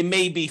 they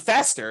may be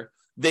faster,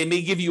 they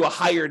may give you a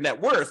higher net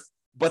worth,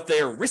 but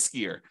they're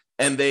riskier,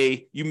 and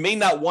you may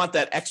not want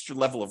that extra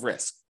level of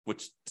risk,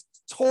 which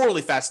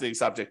totally fascinating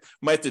subject.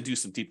 Might have to do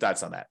some deep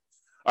dives on that.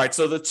 All right,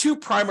 so the two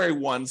primary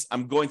ones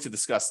I'm going to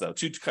discuss, though,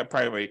 two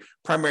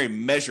primary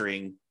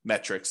measuring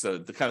metrics,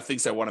 the kind of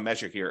things I want to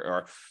measure here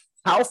are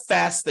how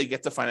fast they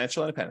get to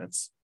financial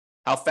independence,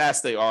 how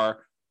fast they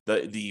are,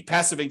 the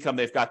passive income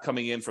they've got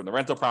coming in from the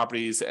rental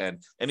properties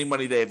and any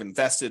money they've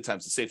invested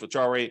times the safe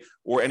withdrawal rate,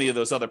 or any of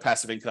those other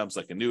passive incomes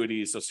like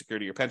annuities, Social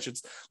Security, or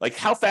pensions. Like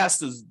how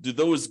fast do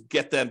those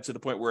get them to the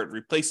point where it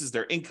replaces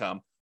their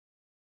income?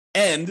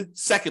 And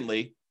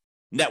secondly,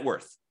 net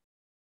worth.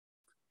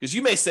 Because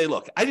you may say,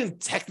 look, I didn't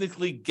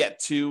technically get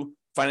to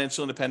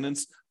financial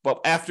independence,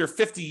 but after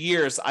 50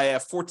 years, I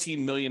have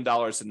 $14 million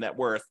in net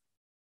worth.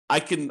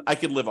 I can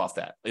live off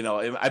that.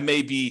 I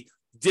may be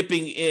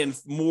dipping in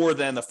more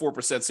than the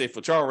 4% safe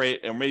withdrawal rate,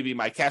 or maybe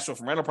my cash flow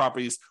from rental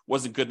properties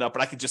wasn't good enough,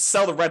 but I could just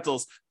sell the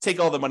rentals, take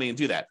all the money and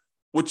do that,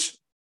 which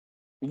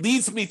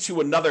leads me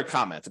to another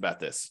comment about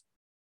this.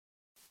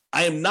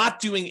 I am not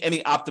doing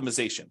any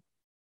optimization.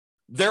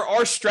 There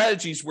are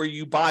strategies where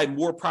you buy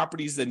more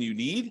properties than you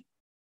need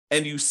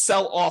and you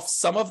sell off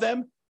some of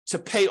them to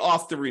pay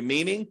off the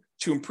remaining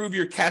to improve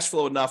your cash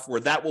flow enough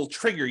where that will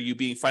trigger you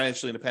being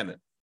financially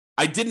independent.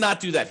 I did not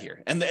do that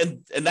here. And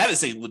that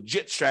is a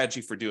legit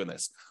strategy for doing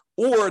this.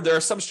 Or there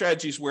are some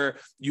strategies where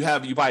you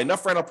buy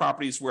enough rental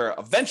properties where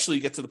eventually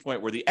you get to the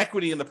point where the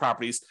equity in the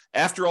properties,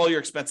 after all your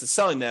expenses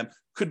selling them,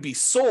 could be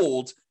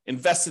sold,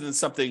 invested in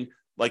something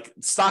like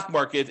stock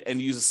market,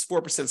 and use a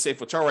 4% safe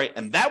withdrawal rate,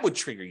 and that would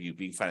trigger you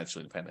being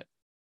financially independent.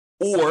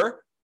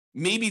 Or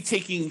maybe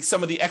taking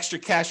some of the extra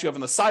cash you have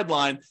on the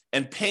sideline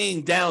and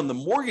paying down the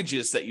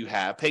mortgages that you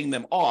have, paying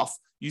them off,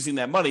 using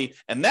that money,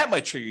 and that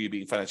might trigger you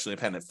being financially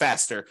independent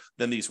faster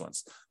than these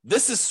ones.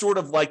 This is sort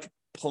of like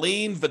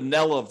plain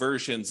vanilla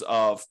versions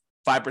of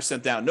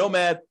 5% down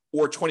nomad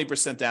or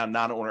 20% down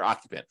non-owner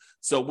occupant.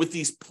 So with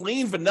these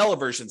plain vanilla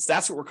versions,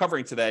 that's what we're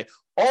covering today.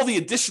 All the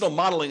additional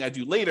modeling I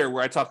do later,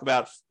 where I talk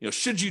about,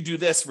 should you do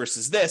this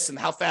versus this, and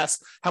how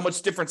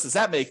much difference does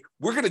that make?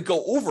 We're going to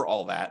go over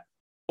all that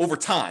over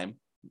time,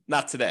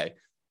 not today,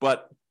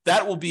 but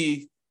that will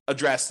be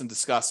address and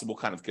discuss, and we'll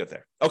kind of get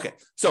there. Okay,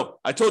 so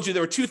I told you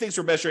there were two things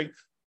we're measuring: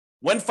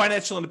 when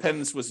financial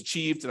independence was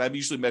achieved, and I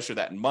usually measure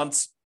that in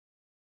months,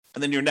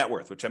 and then your net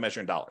worth, which I measure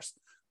in dollars.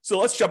 So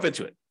let's jump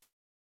into it.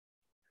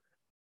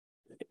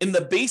 In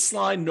the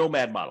baseline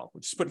Nomad model,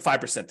 which is putting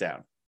 5%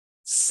 down,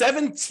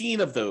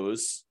 17 of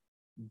those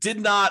did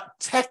not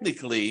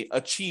technically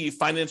achieve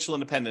financial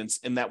independence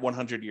in that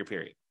 100-year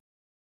period.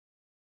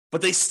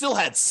 But they still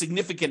had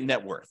significant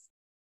net worth.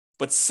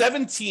 But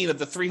 17 of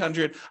the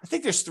 300, I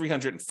think there's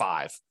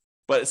 305,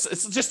 but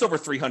it's just over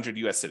 300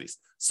 U.S. cities.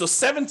 So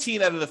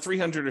 17 out of the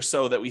 300 or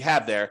so that we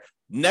have there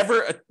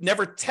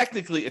never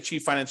technically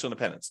achieved financial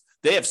independence.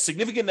 They have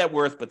significant net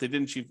worth, but they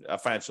didn't achieve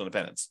financial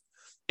independence.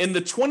 In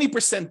the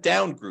 20%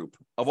 down group,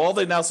 of all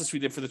the analysis we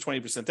did for the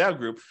 20% down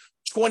group,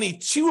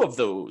 22 of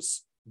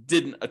those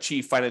didn't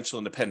achieve financial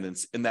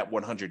independence in that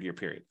 100-year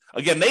period.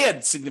 Again, they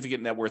had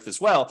significant net worth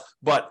as well,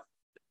 but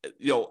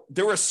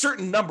there were a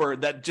certain number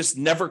that just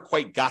never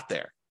quite got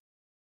there.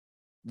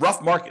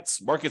 Rough markets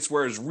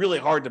where it's really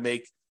hard to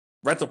make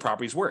rental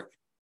properties work.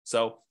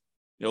 So,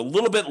 a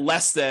little bit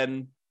less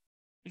than,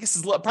 I guess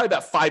it's probably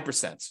about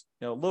 5%,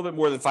 a little bit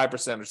more than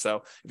 5% or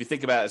so. If you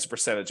think about it as a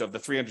percentage of the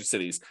 300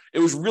 cities, it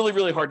was really,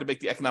 really hard to make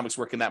the economics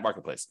work in that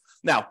marketplace.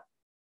 Now,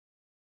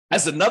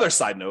 as another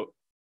side note,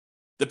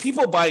 the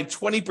people buying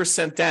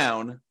 20%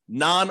 down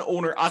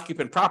non-owner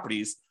occupant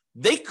properties,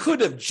 they could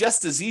have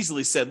just as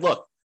easily said,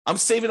 look, I'm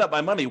saving up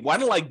my money. Why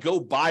don't I go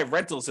buy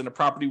rentals in a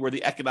property where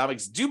the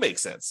economics do make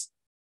sense?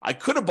 I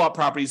could have bought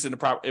properties in a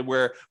property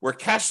where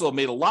cash flow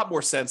made a lot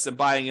more sense than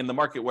buying in the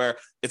market where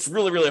it's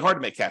really, really hard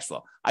to make cash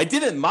flow. I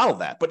didn't model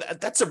that, but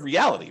that's a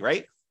reality,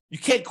 right? You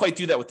can't quite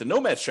do that with the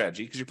Nomad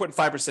strategy because you're putting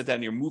 5% down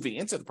and you're moving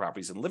into the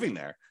properties and living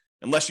there.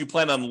 Unless you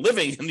plan on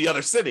living in the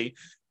other city,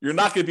 you're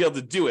not going to be able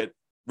to do it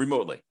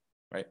remotely,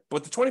 right?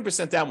 But the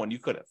 20% down one, you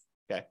could have,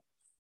 okay?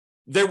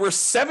 There were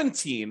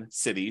 17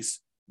 cities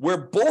where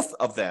both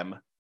of them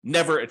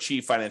never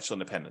achieved financial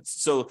independence.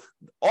 So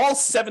all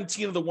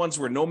 17 of the ones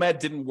where Nomad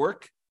didn't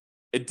work,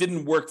 it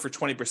didn't work for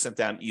 20%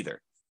 down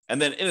either.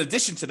 And then in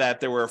addition to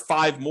that, there were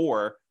 5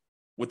 more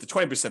with the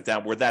 20%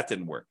 down where that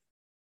didn't work.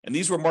 And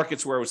these were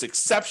markets where it was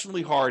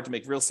exceptionally hard to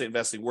make real estate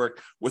investing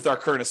work with our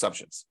current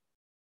assumptions.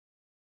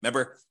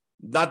 Remember,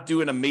 not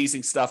doing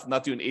amazing stuff,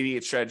 not doing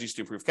 88 strategies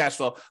to improve cash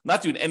flow,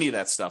 not doing any of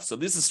that stuff. So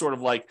this is sort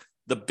of like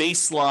the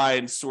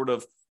baseline sort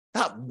of,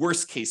 not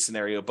worst case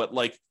scenario, but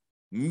like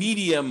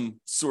medium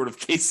sort of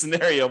case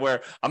scenario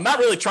where I'm not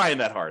really trying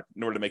that hard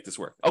in order to make this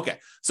work. Okay,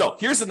 so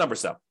here's the number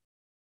stuff.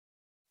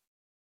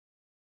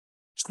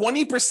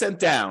 20%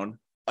 down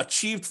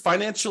achieved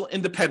financial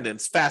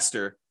independence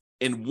faster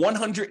in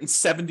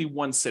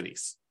 171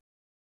 cities.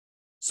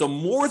 So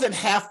more than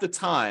half the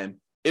time,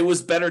 it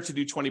was better to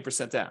do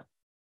 20% down.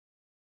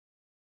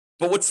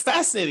 But what's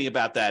fascinating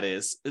about that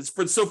is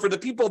for the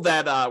people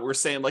that were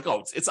saying like,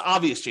 oh, it's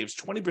obvious, James,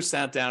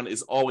 20% down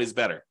is always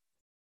better.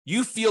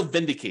 You feel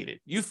vindicated.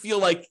 You feel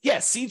like, yeah,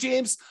 see,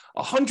 James,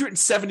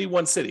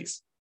 171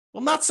 cities.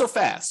 Well, not so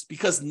fast,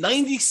 because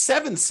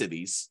 97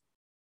 cities,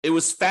 it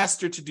was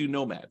faster to do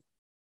Nomad.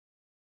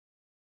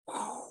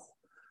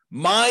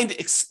 Mind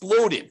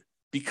exploded,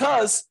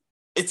 because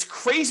it's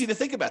crazy to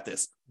think about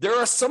this. There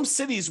are some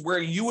cities where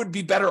you would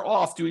be better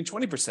off doing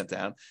 20%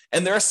 down,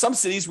 and there are some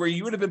cities where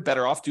you would have been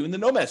better off doing the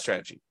Nomad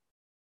strategy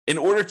in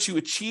order to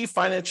achieve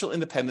financial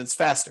independence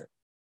faster.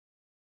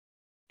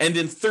 And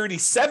in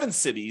 37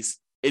 cities,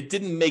 it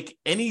didn't make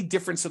any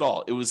difference at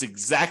all. It was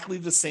exactly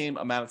the same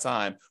amount of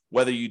time,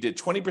 whether you did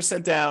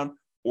 20% down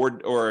or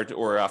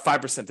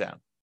 5% down.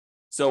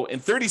 So in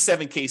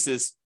 37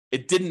 cases,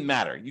 it didn't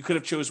matter. You could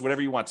have chose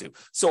whatever you want to.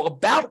 So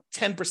about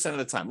 10% of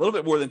the time, a little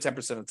bit more than 10%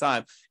 of the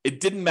time, it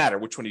didn't matter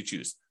which one you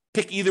choose.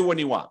 Pick either one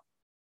you want.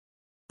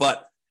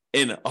 But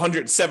in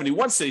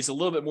 171 cities, a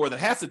little bit more than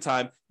half the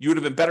time, you would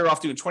have been better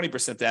off doing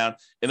 20% down.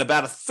 In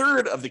about a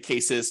third of the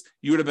cases,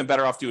 you would have been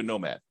better off doing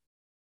Nomad.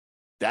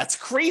 That's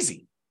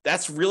crazy.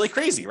 That's really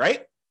crazy,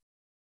 right?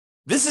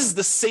 This is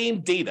the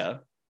same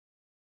data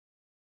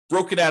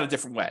broken out a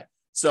different way.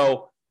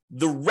 So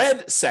the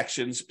red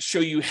sections show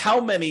you how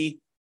many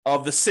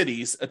of the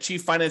cities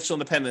achieve financial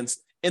independence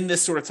in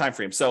this sort of time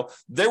frame. So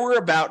there were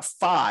about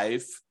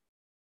 5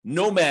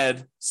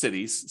 Nomad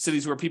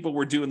cities where people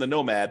were doing the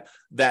Nomad,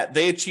 that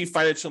they achieved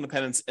financial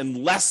independence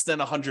in less than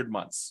 100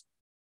 months.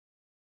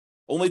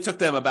 Only took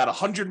them about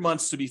 100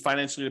 months to be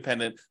financially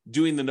independent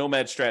doing the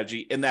Nomad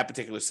strategy in that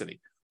particular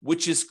city,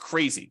 which is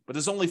crazy. But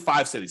there's only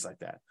 5 cities like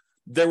that.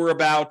 There were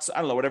about, I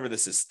don't know, whatever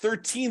this is,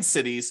 13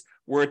 cities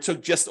where it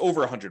took just over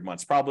 100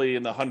 months, probably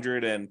in the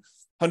 100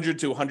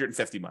 to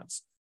 150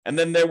 months. And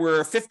then there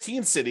were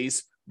 15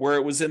 cities where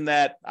it was in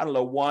that, I don't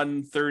know,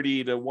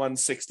 130 to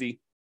 160,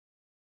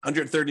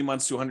 130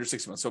 months to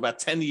 160 months. So about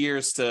 10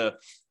 years to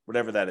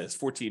whatever that is,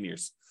 14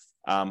 years,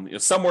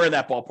 somewhere in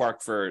that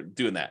ballpark for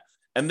doing that.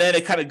 And then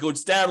it kind of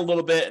goes down a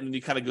little bit, and then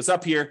it kind of goes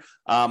up here.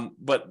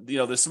 But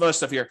there's some other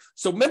stuff here.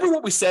 So remember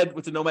what we said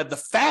with the Nomad, the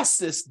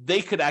fastest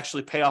they could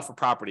actually pay off a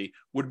property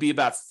would be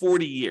about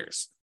 40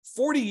 years.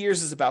 40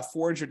 years is about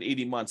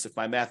 480 months, if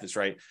my math is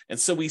right. And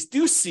so we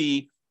do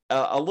see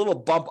a little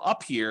bump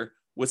up here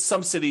with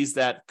some cities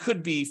that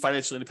could be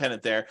financially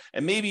independent there.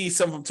 And maybe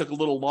some of them took a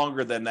little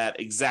longer than that,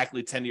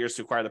 exactly 10 years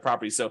to acquire the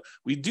property. So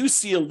we do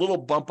see a little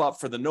bump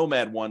up for the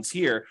nomad ones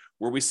here,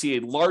 where we see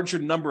a larger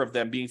number of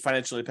them being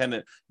financially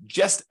independent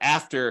just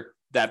after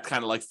that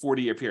kind of like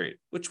 40-year period,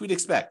 which we'd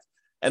expect.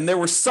 And there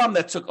were some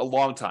that took a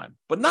long time,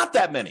 but not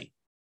that many.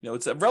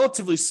 It's a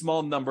relatively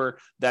small number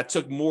that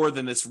took more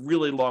than this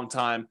really long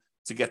time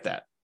to get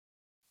that.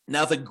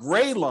 Now, the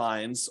gray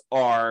lines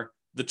are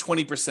the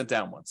 20%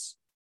 down ones.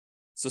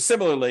 So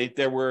similarly,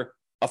 there were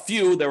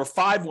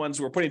 5 ones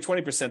who were putting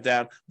 20%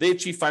 down. They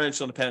achieved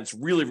financial independence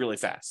really, really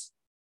fast.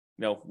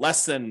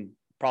 Less than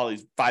probably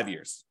 5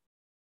 years.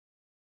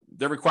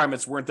 Their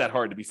requirements weren't that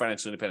hard to be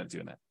financially independent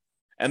doing that.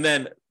 And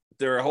then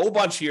there are a whole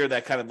bunch here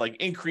that kind of like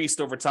increased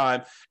over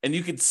time, and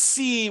you can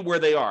see where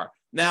they are.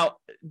 Now,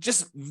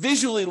 just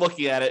visually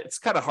looking at it, it's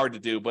kind of hard to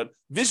do, but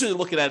visually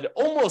looking at it, it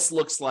almost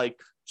looks like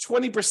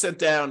 20%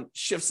 down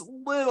shifts a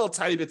little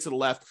tiny bit to the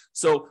left.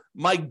 So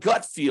my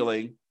gut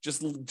feeling,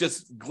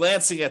 just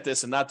glancing at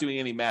this and not doing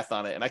any math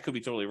on it, and I could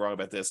be totally wrong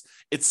about this,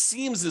 it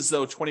seems as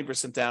though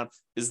 20% down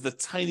is the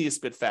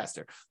tiniest bit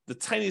faster, the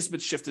tiniest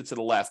bit shifted to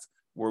the left,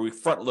 where we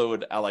front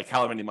load like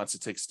how many months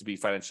it takes to be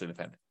financially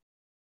independent.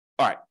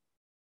 All right.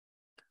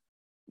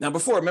 Now,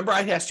 before, remember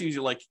I asked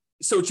you, like,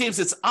 so James,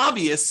 it's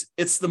obvious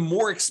it's the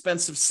more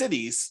expensive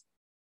cities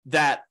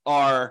that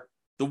are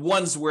the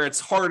ones where it's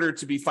harder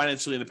to be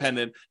financially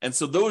independent. And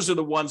so those are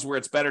the ones where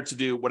it's better to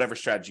do whatever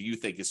strategy you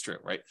think is true,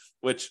 right?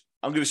 Which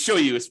I'm going to show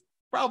you is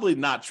probably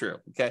not true,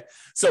 okay?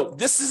 So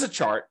this is a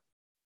chart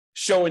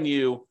showing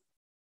you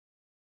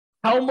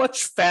how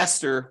much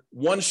faster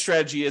one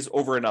strategy is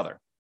over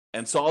another.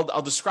 And so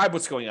I'll describe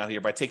what's going on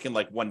here by taking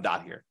like one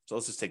dot here. So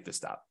let's just take this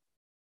dot.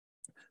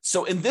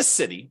 So in this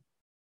city,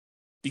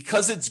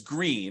 because it's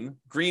green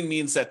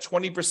means that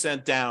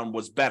 20% down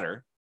was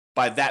better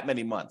by that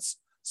many months.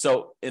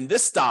 So in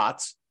this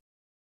dot,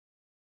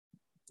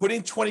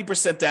 putting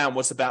 20% down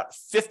was about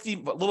a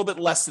little bit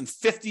less than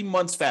 50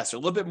 months faster, a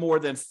little bit more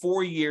than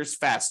 4 years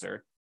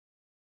faster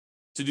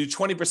to do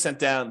 20%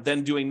 down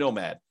than doing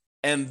nomad.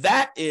 And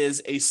that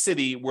is a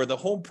city where the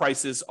home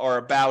prices are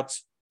about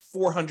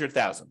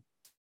 $400,000,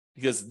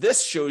 because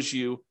this shows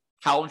you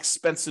how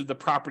expensive the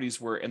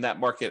properties were in that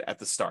market at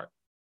the start.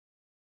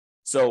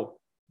 So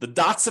the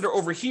dots that are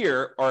over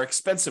here are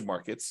expensive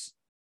markets.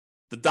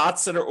 The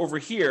dots that are over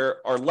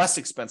here are less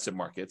expensive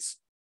markets.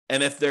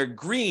 And if they're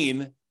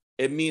green,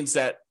 it means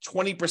that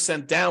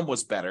 20% down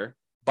was better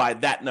by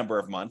that number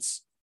of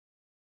months.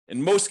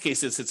 In most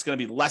cases, it's going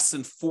to be less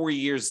than 4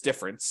 years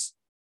difference.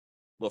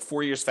 Well,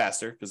 4 years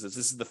faster, because this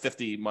is the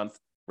 50-month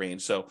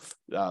range. So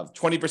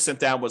 20%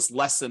 down was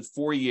less than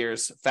 4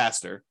 years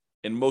faster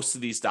in most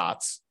of these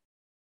dots.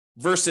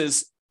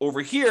 Versus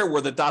over here,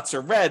 where the dots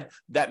are red,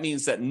 that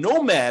means that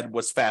nomad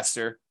was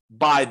faster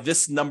by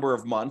this number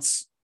of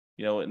months.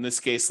 In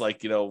this case,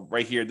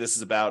 right here, this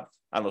is about,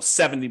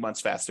 70 months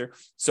faster.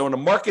 So in a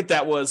market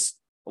that was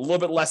a little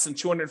bit less than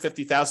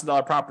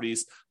 $250,000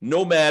 properties,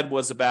 nomad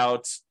was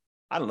about,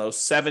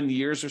 7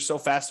 years or so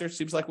faster.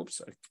 Seems like,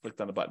 whoops, I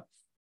clicked on the button.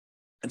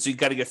 And so you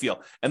got to get a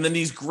feel. And then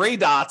these gray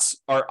dots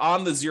are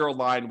on the zero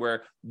line,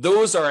 where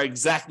those are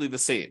exactly the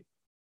same.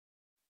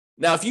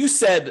 Now, if you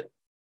said,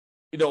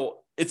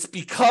 it's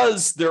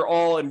because they're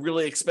all in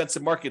really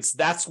expensive markets,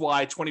 that's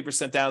why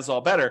 20% down is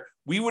all better,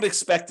 we would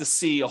expect to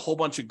see a whole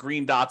bunch of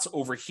green dots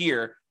over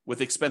here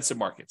with expensive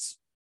markets.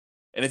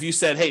 And if you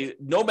said, hey,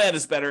 nomad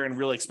is better in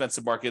really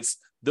expensive markets,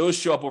 those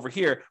show up over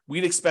here,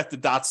 we'd expect the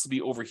dots to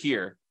be over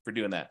here for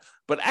doing that.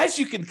 But as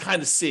you can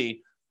kind of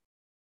see,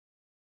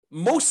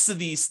 most of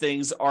these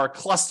things are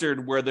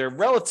clustered where they're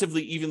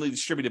relatively evenly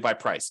distributed by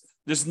price.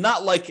 There's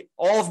not like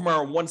all of them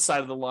are on one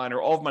side of the line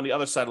or all of them on the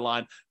other side of the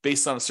line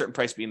based on a certain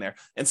price being there.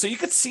 And so you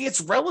could see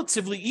it's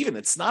relatively even.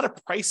 It's not a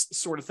price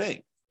sort of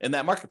thing in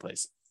that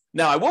marketplace.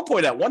 Now, I will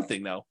point out one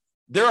thing, though.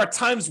 There are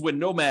times when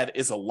nomad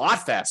is a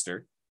lot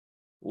faster,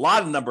 a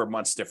lot of number of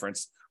months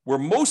difference, where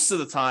most of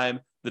the time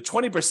the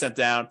 20%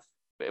 down,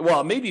 well,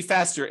 it may be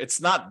faster.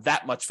 It's not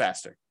that much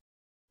faster,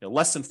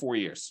 less than 4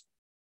 years.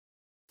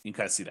 You can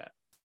kind of see that.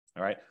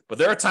 All right. But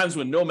there are times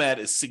when nomad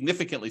is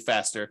significantly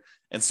faster.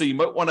 And so you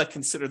might want to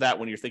consider that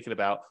when you're thinking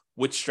about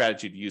which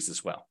strategy to use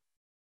as well.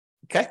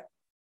 Okay.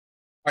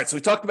 All right. So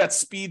we talked about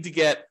speed to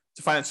get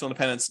to financial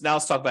independence. Now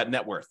let's talk about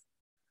net worth.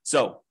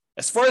 So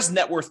as far as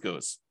net worth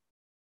goes,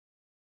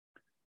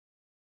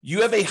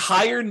 you have a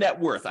higher net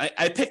worth.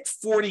 I picked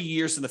 40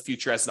 years in the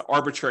future as an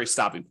arbitrary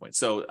stopping point.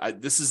 So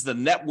this is the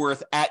net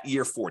worth at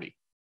year 40.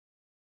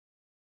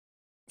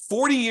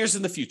 40 years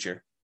in the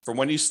future from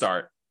when you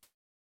start,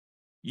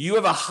 you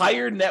have a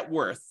higher net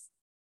worth,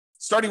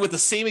 starting with the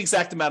same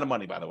exact amount of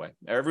money, by the way.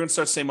 Everyone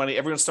starts the same money.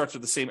 Everyone starts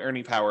with the same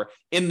earning power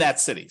in that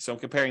city. So I'm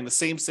comparing the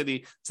same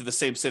city to the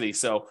same city.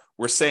 So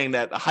we're saying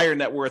that a higher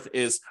net worth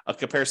is a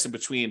comparison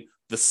between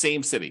the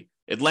same city,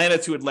 Atlanta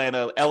to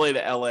Atlanta, LA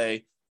to LA,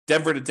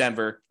 Denver to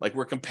Denver. Like,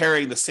 we're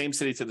comparing the same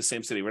city to the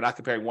same city. We're not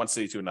comparing one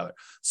city to another.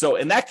 So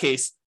in that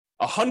case,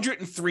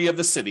 103 of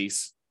the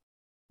cities,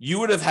 you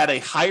would have had a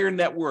higher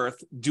net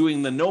worth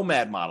doing the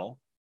nomad model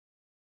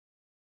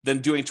than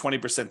doing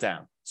 20%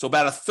 down. So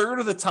about a third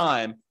of the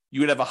time, you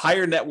would have a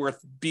higher net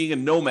worth being a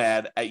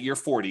nomad at year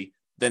 40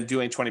 than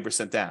doing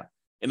 20% down.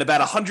 In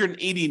about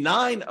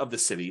 189 of the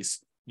cities,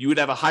 you would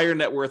have a higher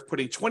net worth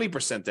putting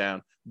 20%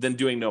 down than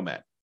doing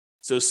nomad.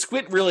 So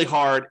squint really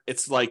hard.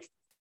 It's like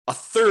a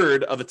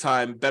third of the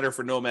time better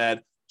for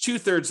nomad,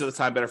 2/3 of the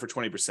time better for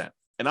 20%.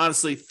 And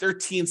honestly,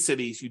 13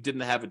 cities, you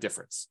didn't have a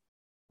difference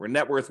where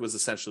net worth was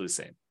essentially the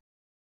same.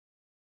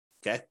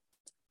 Okay.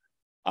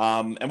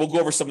 And we'll go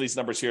over some of these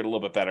numbers here a little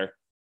bit better.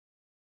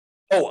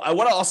 Oh, I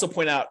want to also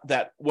point out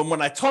that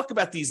when I talk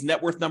about these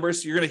net worth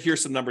numbers, you're going to hear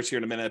some numbers here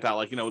in a minute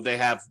about they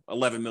have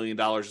 $11 million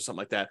or something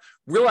like that.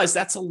 Realize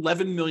that's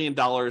 $11 million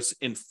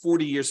in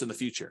 40 years in the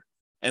future.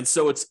 And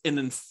so it's an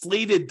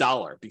inflated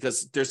dollar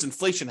because there's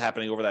inflation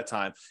happening over that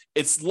time.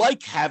 It's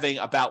like having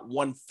about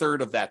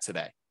 1/3 of that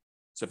today.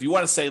 So if you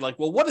want to say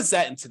well, what is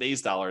that in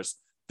today's dollars?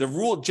 The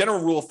general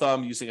rule of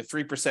thumb using a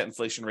 3%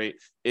 inflation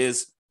rate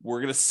is we're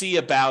going to see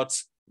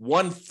about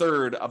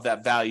 1/3 of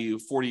that value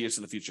 40 years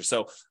in the future.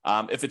 So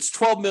if it's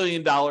 $12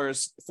 million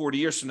 40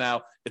 years from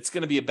now, it's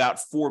going to be about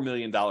 $4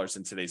 million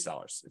in today's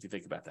dollars, if you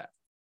think about that.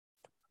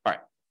 All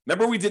right.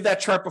 Remember we did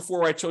that chart before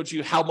where I told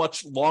you how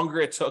much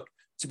longer it took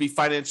to be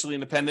financially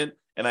independent?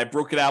 And I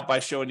broke it out by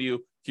showing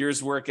you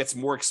here's where it gets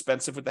more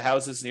expensive with the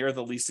houses, and here are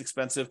the least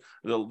expensive,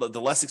 the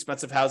less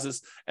expensive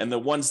houses. And the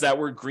ones that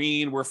were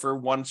green were for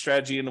one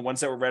strategy, and the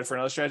ones that were red for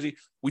another strategy.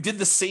 We did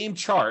the same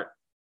chart,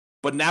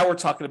 but now we're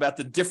talking about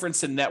the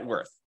difference in net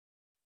worth.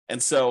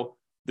 And so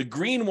the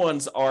green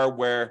ones are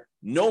where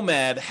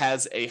Nomad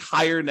has a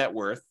higher net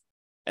worth,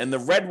 and the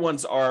red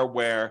ones are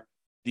where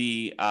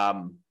the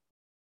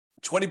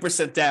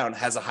 20% down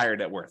has a higher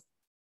net worth.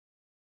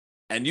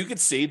 And you can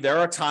see there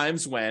are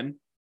times when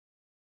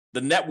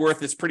the net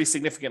worth is pretty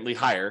significantly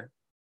higher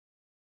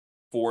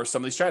for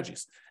some of these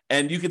strategies.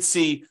 And you can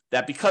see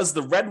that because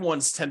the red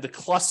ones tend to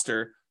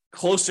cluster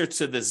closer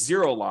to the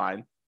zero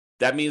line,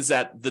 that means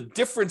that the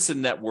difference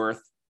in net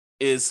worth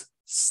is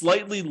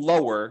slightly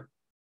lower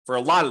for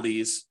a lot of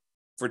these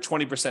for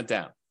 20%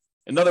 down.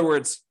 In other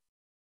words,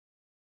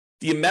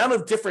 the amount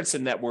of difference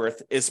in net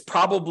worth is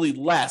probably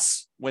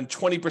less when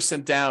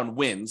 20% down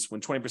wins,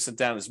 when 20%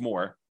 down is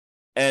more.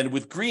 And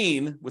with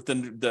green, with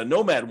the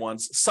Nomad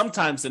ones,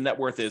 sometimes the net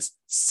worth is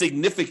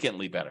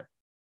significantly better.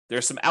 There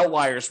are some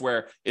outliers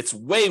where it's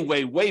way,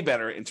 way, way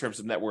better in terms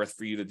of net worth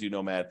for you to do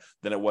Nomad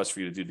than it was for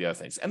you to do the other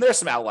things. And there are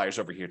some outliers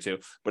over here too,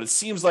 but it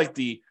seems like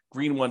the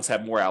green ones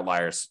have more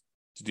outliers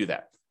to do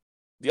that.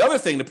 The other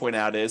thing to point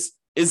out is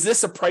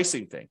this a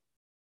pricing thing?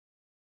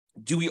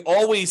 Do we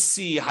always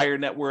see higher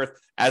net worth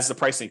as the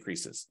price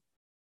increases?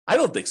 I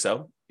don't think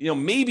so.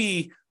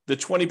 Maybe the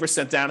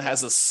 20% down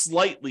has a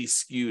slightly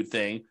skewed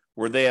thing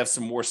where they have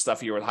some more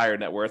stuff here with higher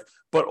net worth.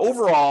 But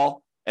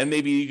overall, and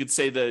maybe you could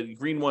say the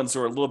green ones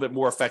are a little bit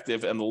more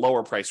effective in the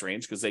lower price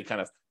range because they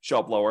kind of show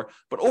up lower.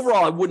 But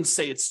overall, I wouldn't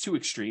say it's too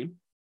extreme.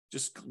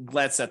 Just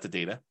glance at the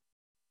data.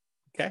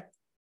 Okay.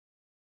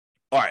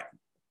 All right.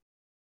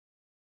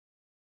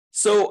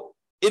 So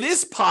it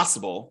is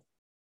possible,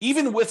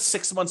 even with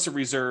 6 months of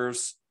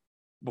reserves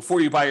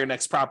before you buy your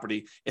next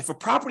property, if a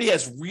property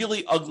has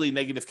really ugly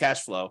negative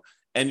cash flow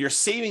and your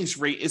savings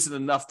rate isn't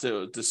enough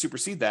to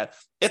supersede that,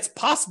 it's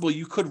possible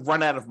you could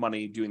run out of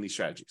money doing these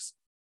strategies.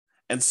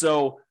 And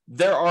so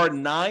there are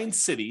 9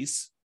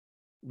 cities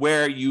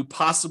where you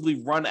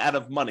possibly run out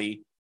of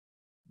money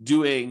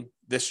doing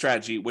this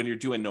strategy when you're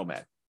doing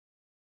Nomad.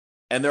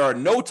 And there are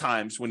no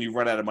times when you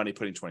run out of money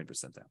putting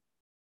 20% down.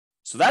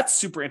 So that's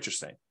super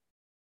interesting.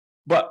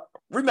 But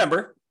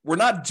remember, we're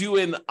not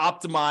doing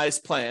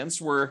optimized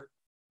plans. We're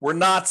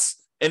not,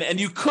 and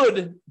you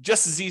could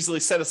just as easily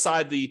set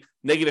aside the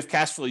negative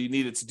cash flow you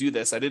needed to do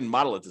this. I didn't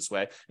model it this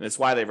way, and it's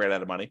why they ran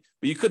out of money.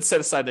 But you could set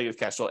aside negative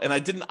cash flow, and I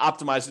didn't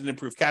optimize it and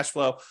improve cash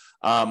flow.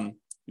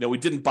 We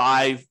didn't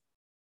buy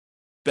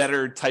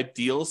better type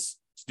deals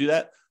to do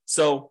that.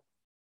 So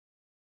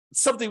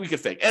it's something we could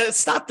fake, and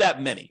it's not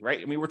that many,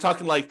 right? I mean, we're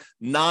talking like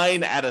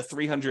 9 out of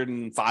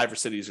 305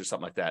 cities or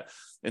something like that.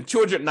 And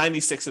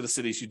 296 of the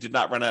cities, you did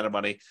not run out of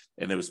money,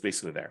 and it was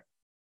basically there.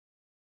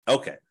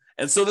 Okay.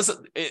 And so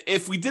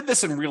if we did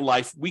this in real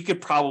life, we could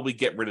probably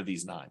get rid of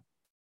these 9.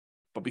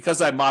 But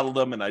because I modeled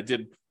them and I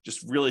did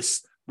just really,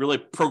 really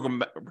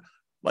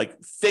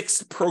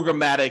fixed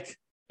programmatic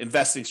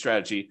investing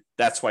strategy,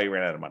 that's why you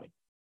ran out of money.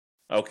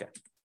 Okay.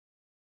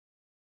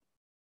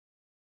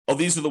 Oh,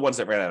 these are the ones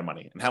that ran out of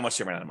money and how much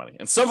they ran out of money.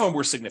 And some of them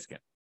were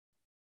significant,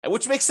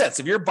 which makes sense.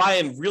 If you're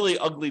buying really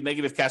ugly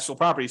negative cash flow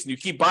properties and you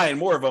keep buying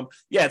more of them,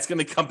 yeah, it's going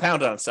to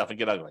compound on itself and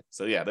get ugly.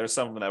 So yeah, there's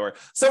some of them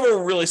some of them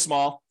were really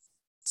small.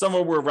 Some of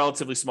them were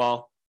relatively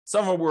small.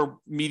 Some of them were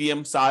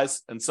medium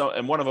size.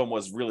 And one of them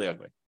was really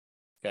ugly.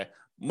 Okay.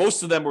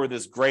 Most of them were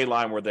this gray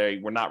line where they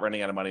were not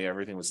running out of money.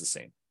 Everything was the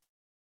same.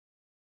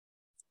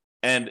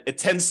 And it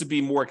tends to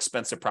be more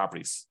expensive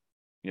properties,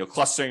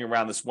 clustering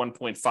around this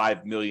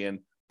 1.5 million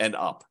and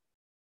up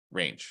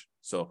range.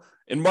 So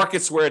in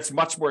markets where it's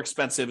much more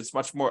expensive, it's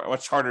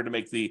much harder to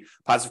make the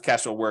positive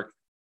cash flow work.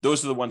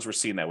 Those are the ones we're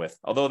seeing that with.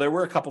 Although there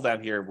were a couple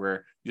down here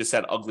where you just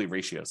had ugly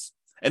ratios.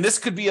 And this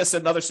could be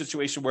another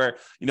situation where,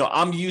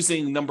 I'm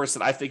using numbers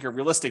that I think are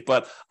realistic,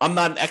 but I'm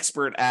not an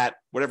expert at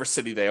whatever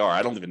city they are.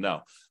 I don't even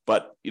know.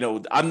 But,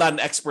 I'm not an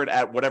expert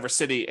at whatever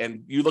city.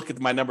 And you look at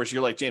my numbers,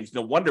 you're like, James,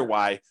 no wonder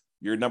why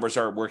your numbers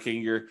aren't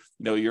working. Your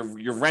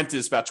rent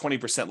is about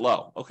 20%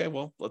 low. Okay,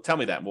 well, tell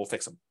me that and we'll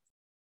fix them.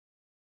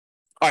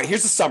 All right,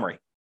 here's the summary.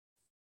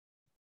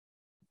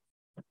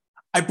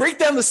 I break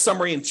down the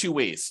summary in two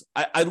ways.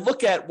 I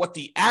look at what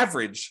the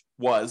average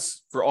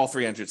was for all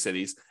 300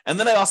 cities, and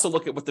then I also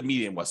look at what the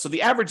median was. So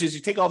the average is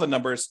you take all the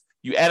numbers,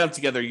 you add them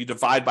together, you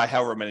divide by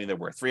however many there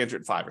were,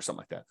 305 or something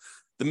like that.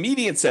 The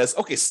median says,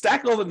 okay,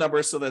 stack all the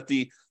numbers so that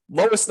the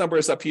lowest number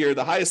is up here,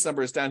 the highest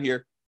number is down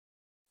here,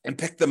 and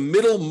pick the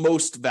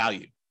middlemost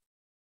value.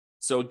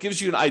 So it gives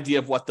you an idea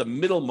of what the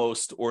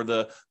middlemost or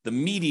the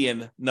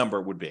median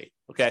number would be,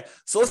 okay?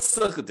 So let's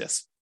look at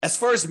this. As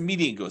far as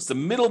median goes, the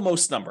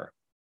middlemost number,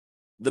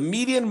 the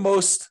median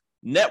most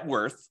net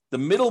worth, the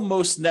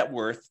middlemost net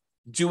worth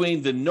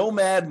doing the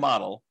Nomad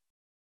model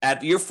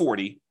at year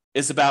 40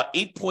 is about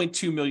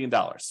 $8.2 million.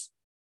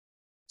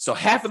 So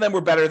half of them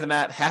were better than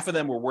that. Half of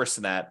them were worse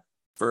than that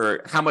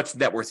for how much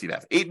net worth you'd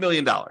have. $8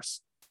 million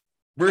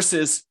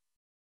versus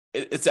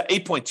it's at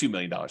 $8.2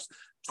 million.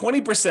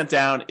 20%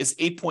 down is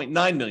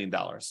 $8.9 million.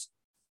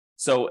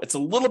 So it's a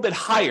little bit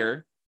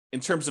higher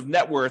in terms of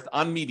net worth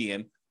on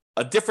median,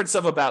 a difference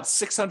of about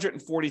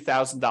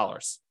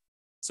 $640,000.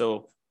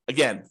 So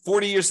again,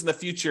 40 years in the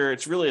future,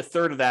 it's really a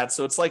third of that.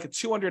 So it's like a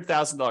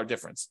 $200,000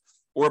 difference,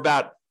 or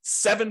about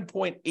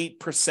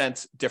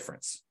 7.8%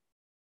 difference.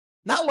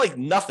 Not like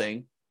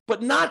nothing,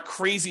 but not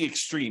crazy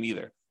extreme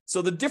either.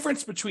 So the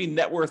difference between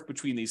net worth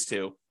between these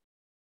two,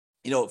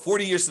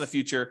 40 years in the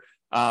future,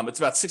 it's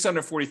about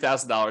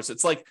 $640,000.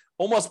 It's like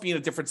almost being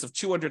a difference of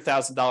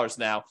 $200,000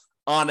 now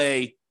on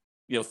a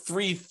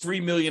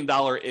 $3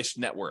 million-ish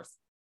net worth.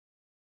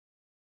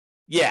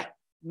 Yeah.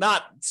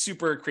 Not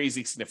super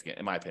crazy significant,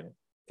 in my opinion.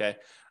 Okay.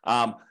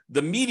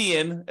 The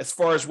median, as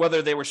far as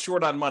whether they were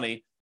short on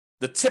money,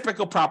 the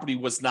typical property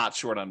was not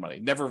short on money,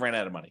 never ran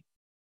out of money.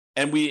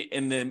 And we,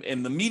 in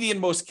the median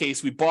most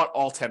case, we bought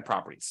all 10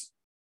 properties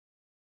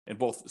in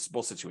both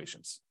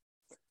situations.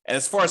 And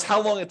as far as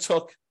how long it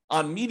took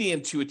on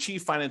median to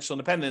achieve financial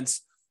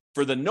independence,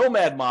 for the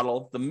Nomad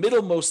model, the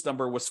middlemost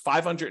number was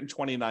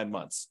 529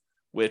 months.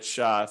 Which,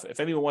 if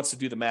anyone wants to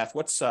do the math,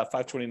 what's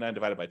 529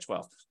 divided by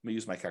 12? Let me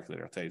use my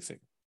calculator. I'll tell you a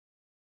second.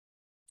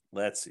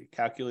 Let's see.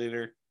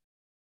 Calculator.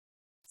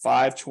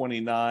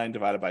 529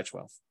 divided by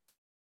 12.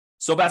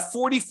 So about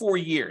 44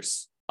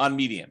 years on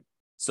median.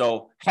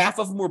 So half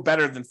of them were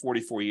better than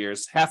 44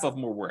 years. Half of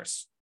them were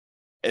worse.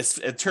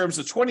 In terms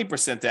of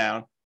 20%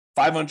 down,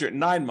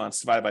 509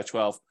 months divided by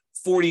 12,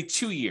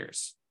 42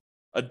 years.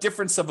 A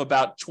difference of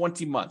about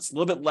 20 months. A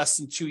little bit less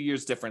than 2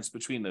 years difference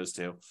between those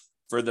two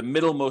for the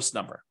middlemost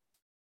number.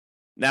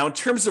 Now, in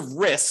terms of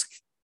risk,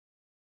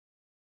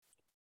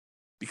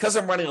 because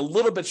I'm running a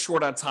little bit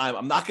short on time,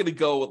 I'm not going to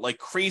go like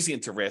crazy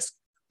into risk,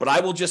 but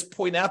I will just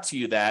point out to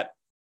you that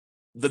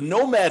the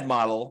Nomad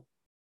model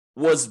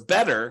was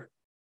better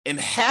in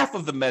half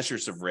of the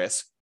measures of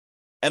risk,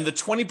 and the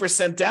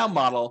 20% down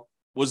model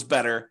was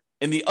better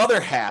in the other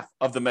half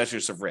of the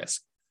measures of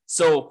risk.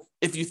 So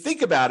if you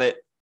think about it,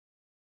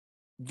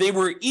 they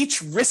were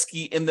each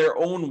risky in their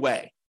own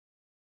way.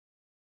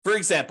 For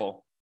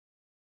example,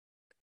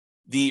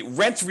 the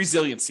rent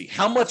resiliency,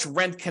 how much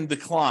rent can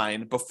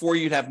decline before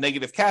you'd have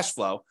negative cash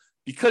flow,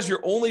 because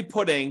you're only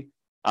putting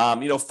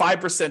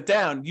 5%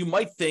 down, you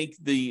might think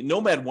the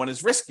Nomad one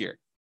is riskier.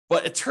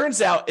 But it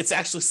turns out it's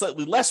actually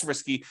slightly less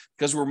risky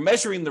because we're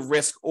measuring the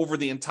risk over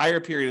the entire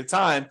period of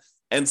time.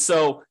 And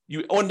so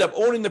you end up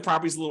owning the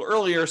properties a little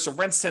earlier, so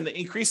rents tend to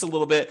increase a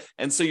little bit.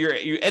 And so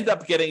you end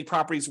up getting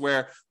properties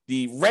where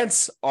the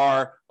rents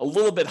are a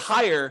little bit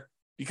higher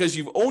because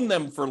you've owned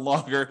them for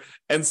longer.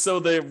 And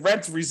so the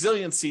rent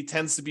resiliency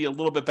tends to be a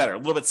little bit better, a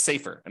little bit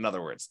safer, in other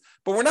words.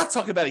 But we're not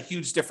talking about a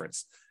huge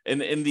difference.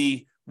 In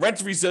the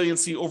rent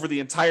resiliency over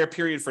the entire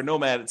period for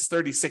Nomad, it's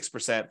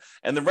 36%.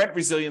 And the rent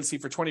resiliency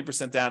for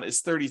 20% down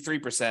is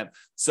 33%.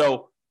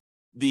 So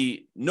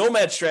the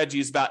Nomad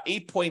strategy is about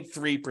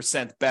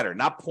 8.3% better,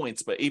 not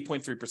points, but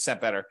 8.3%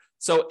 better.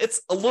 So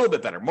it's a little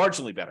bit better,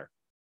 marginally better.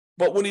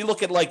 But when you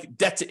look at like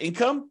debt to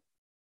income,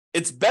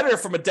 it's better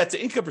from a debt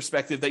to income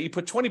perspective that you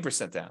put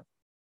 20% down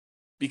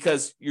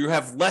because you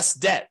have less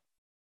debt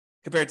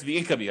compared to the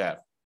income you have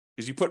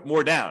because you put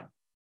more down.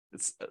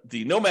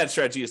 The Nomad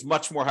strategy is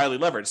much more highly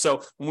leveraged.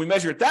 So when we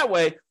measure it that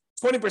way,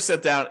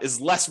 20% down is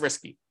less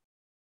risky.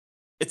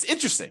 It's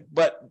interesting,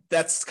 but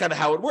that's kind of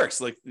how it works.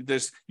 Like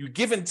you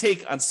give and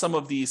take on some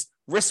of these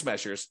risk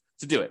measures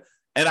to do it.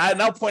 And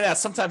I'll point out,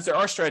 sometimes there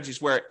are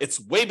strategies where it's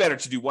way better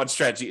to do one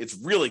strategy. It's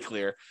really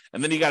clear.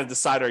 And then you got to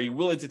decide, are you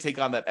willing to take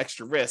on that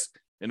extra risk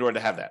in order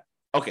to have that?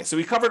 Okay, so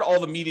we covered all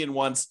the median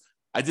ones.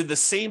 I did the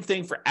same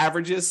thing for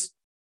averages.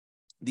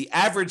 The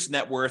average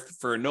net worth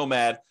for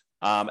Nomad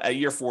at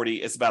year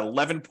 40 is about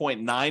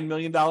 $11.9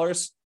 million.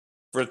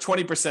 For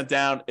 20%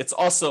 down, it's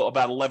also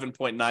about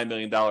 $11.9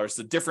 million.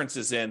 The difference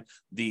is in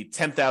the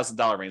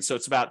 $10,000 range. So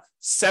it's about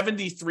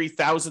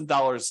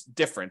 $73,000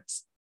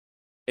 difference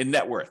in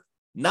net worth.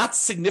 Not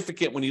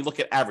significant when you look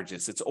at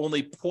averages. It's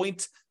only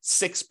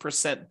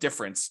 0.6%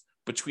 difference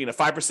between a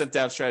 5%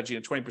 down strategy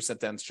and a 20%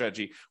 down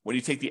strategy when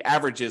you take the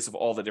averages of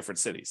all the different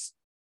cities.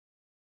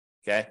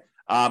 Okay.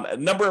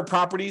 Number of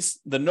properties,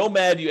 the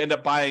Nomad, you end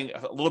up buying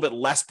a little bit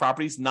less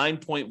properties,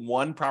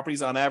 9.1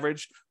 properties on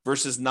average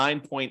versus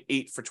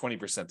 9.8 for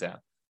 20% down.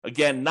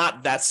 Again,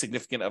 not that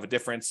significant of a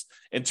difference.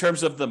 In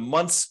terms of the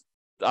months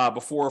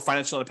before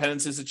financial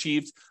independence is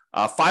achieved,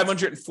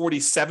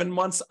 547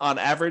 months on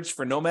average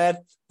for Nomad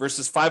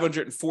versus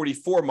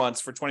 544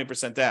 months for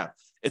 20% down.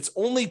 It's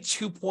only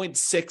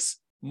 2.6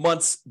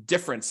 months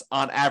difference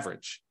on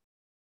average.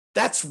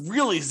 That's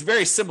really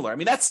very similar. I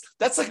mean,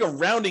 that's like a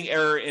rounding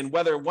error in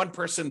whether one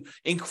person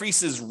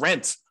increases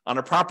rent on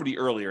a property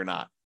early or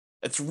not.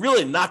 It's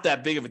really not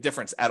that big of a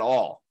difference at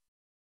all.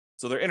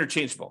 So they're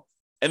interchangeable.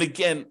 And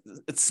again,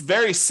 it's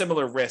very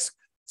similar risk.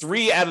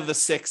 3 out of the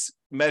 6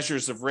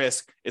 measures of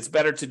risk, it's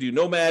better to do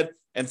Nomad,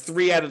 and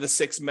 3 out of the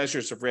 6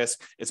 measures of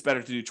risk, it's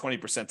better to do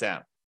 20%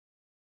 down.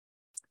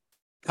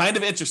 Kind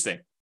of interesting.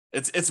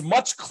 It's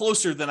much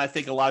closer than I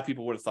think a lot of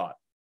people would have thought.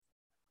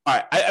 All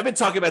right, I've been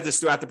talking about this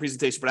throughout the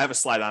presentation, but I have a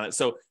slide on it.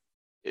 So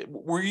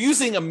we're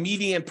using a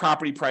median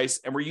property price,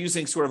 and we're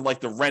using sort of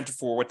like the rent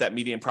for what that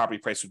median property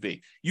price would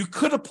be. You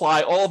could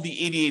apply all of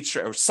the 88,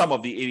 or some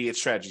of the 88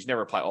 strategies,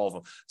 never apply all of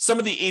them. Some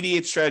of the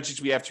 88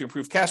 strategies we have to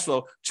improve cash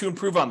flow to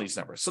improve on these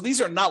numbers. So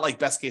these are not like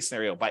best case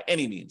scenario by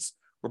any means.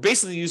 We're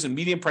basically using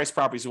median price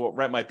properties and what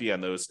rent might be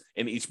on those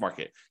in each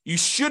market. You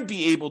should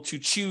be able to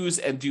choose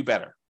and do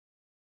better.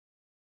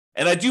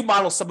 And I do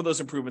model some of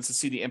those improvements and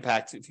see the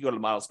impact. If you go to the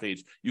models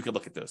page, you can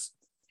look at those.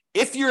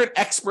 If you're an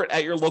expert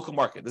at your local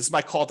market, this is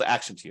my call to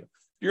action to you.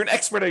 If you're an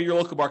expert at your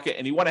local market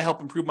and you want to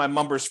help improve my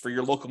numbers for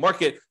your local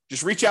market,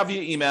 just reach out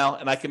via email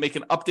and I can make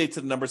an update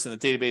to the numbers in the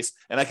database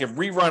and I can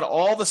rerun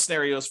all the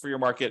scenarios for your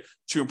market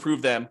to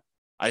improve them.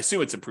 I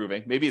assume it's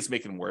improving. Maybe it's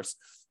making them worse.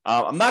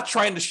 I'm not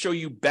trying to show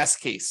you best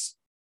case.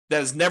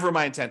 That is never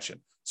my intention.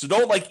 So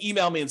don't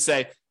email me and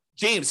say,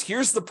 James,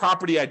 here's the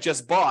property I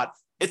just bought.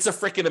 It's a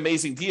freaking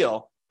amazing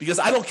deal. Because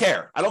I don't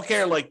care. I don't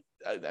care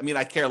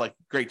I care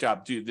great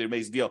job, dude, the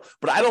amazing deal.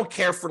 But I don't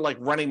care for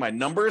running my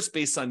numbers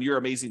based on your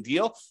amazing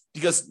deal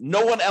because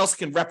no one else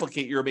can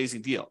replicate your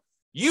amazing deal.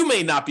 You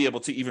may not be able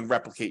to even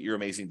replicate your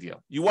amazing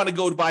deal. You want to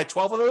go to buy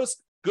 12 of those?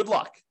 Good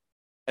luck.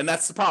 And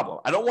that's the problem.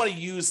 I don't want to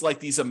use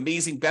these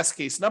amazing best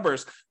case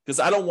numbers because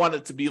I don't want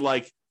it to be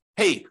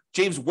hey,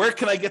 James, where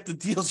can I get the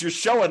deals you're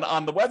showing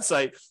on the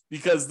website?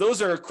 Because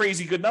those are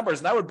crazy good numbers.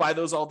 And I would buy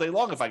those all day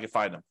long if I could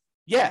find them.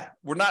 Yeah,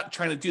 we're not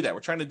trying to do that.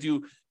 We're trying to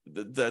do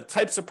the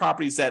types of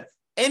properties that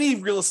any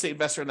real estate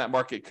investor in that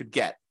market could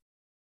get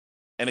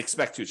and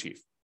expect to achieve.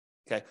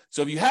 Okay,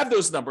 so if you have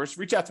those numbers,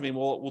 reach out to me and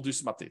we'll do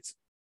some updates.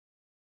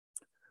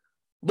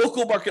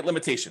 Local market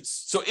limitations.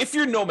 So if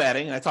you're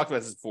nomading, and I talked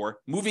about this before,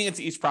 moving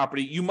into each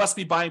property, you must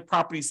be buying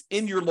properties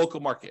in your local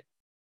market.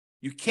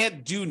 You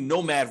can't do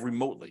nomad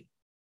remotely.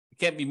 You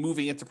can't be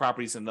moving into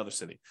properties in another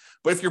city.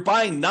 But if you're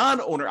buying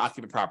non-owner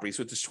occupant properties,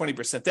 which is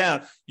 20%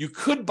 down, you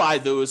could buy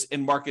those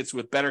in markets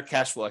with better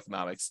cash flow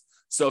economics.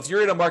 So if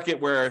you're in a market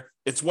where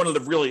it's one of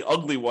the really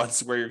ugly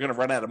ones where you're going to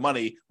run out of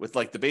money with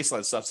the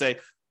baseline stuff, say,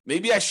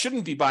 maybe I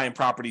shouldn't be buying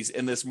properties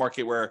in this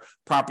market where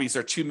properties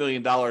are $2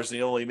 million and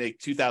you only make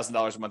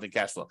 $2,000 a month in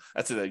cash flow.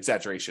 That's an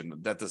exaggeration.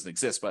 That doesn't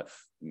exist,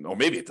 or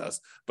maybe it does.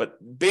 But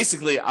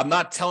basically, I'm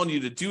not telling you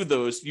to do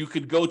those. You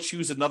could go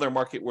choose another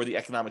market where the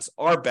economics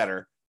are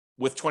better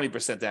with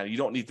 20% down. You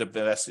don't need to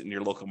invest in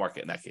your local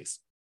market in that case.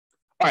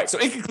 All right, so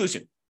in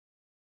conclusion,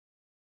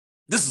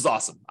 this is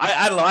awesome.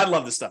 I don't know. I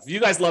love this stuff. If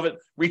you guys love it,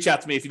 reach out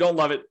to me. If you don't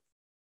love it,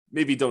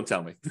 maybe don't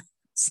tell me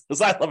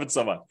because I love it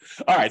so much.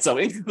 All right. So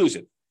in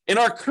conclusion, in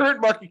our current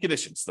market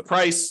conditions, the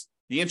price,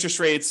 the interest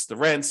rates, the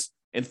rents,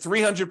 and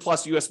 300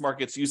 plus U.S.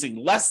 markets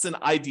using less than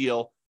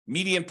ideal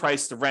median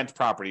price to rent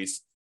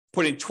properties,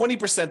 putting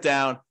 20%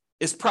 down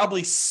is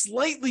probably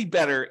slightly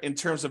better in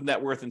terms of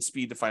net worth and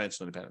speed to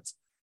financial independence.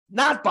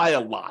 Not by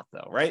a lot,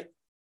 though, right?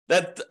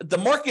 That the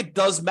market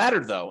does matter,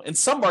 though. In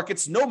some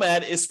markets,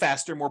 nomad is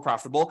faster, more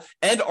profitable,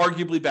 and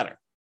arguably better.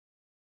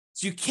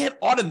 So you can't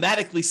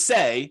automatically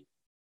say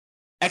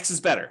X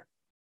is better.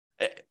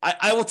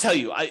 I will tell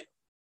you, I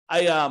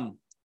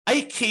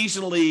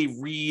occasionally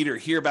read or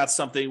hear about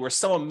something where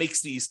someone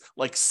makes these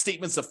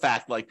statements of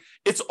fact,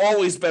 it's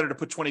always better to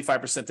put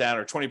 25% down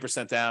or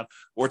 20% down,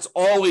 or it's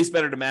always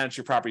better to manage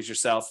your properties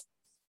yourself.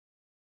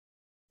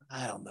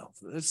 I don't know.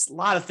 There's a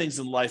lot of things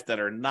in life that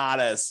are not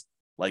as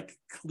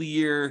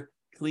clear,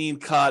 clean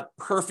cut,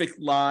 perfect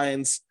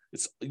lines.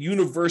 It's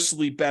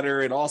universally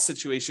better in all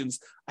situations.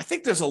 I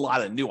think there's a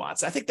lot of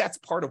nuance. I think that's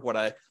part of what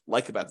I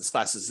like about this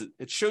class is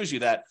it shows you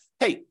that,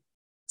 hey,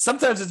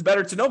 sometimes it's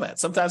better to nomad.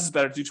 Sometimes it's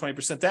better to do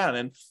 20% down,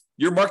 and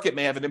your market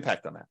may have an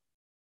impact on that.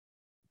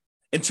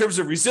 In terms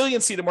of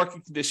resiliency to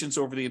market conditions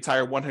over the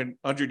entire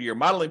 100-year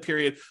modeling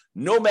period,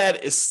 nomad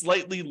is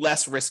slightly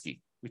less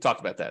risky. We talked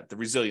about that, the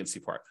resiliency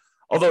part.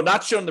 Although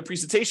not shown in the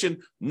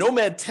presentation,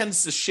 nomad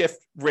tends to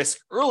shift risk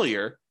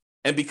earlier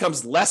and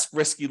becomes less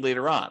risky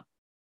later on.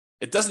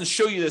 It doesn't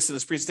show you this in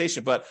this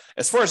presentation, but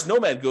as far as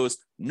Nomad goes,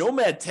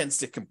 Nomad tends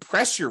to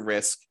compress your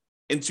risk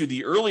into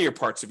the earlier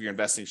parts of your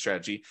investing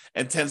strategy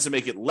and tends to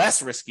make it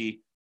less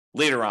risky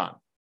later on.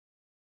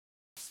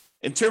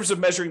 In terms of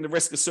measuring the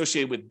risk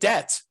associated with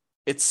debt,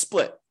 it's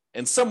split.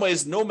 In some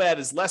ways, Nomad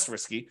is less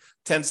risky,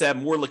 tends to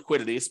have more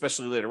liquidity,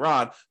 especially later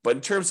on. But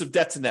in terms of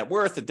debt to net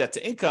worth and debt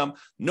to income,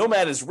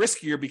 Nomad is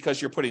riskier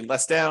because you're putting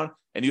less down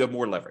and you have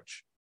more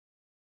leverage.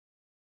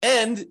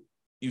 And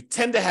you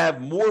tend to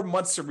have more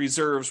months of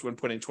reserves when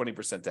putting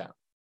 20% down.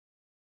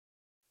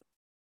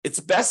 It's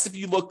best if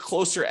you look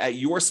closer at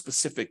your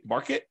specific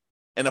market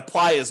and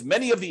apply as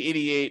many of the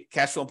 88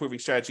 cash flow improving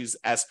strategies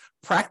as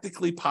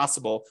practically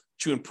possible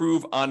to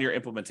improve on your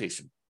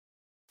implementation.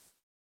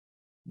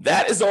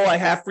 That is all I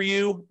have for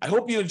you. I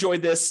hope you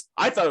enjoyed this.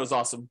 I thought it was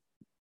awesome.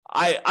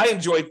 I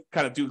enjoyed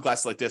kind of doing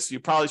classes like this. You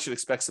probably should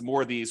expect some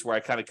more of these where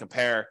I kind of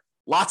compare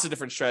lots of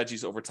different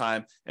strategies over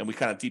time and we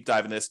kind of deep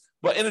dive in this.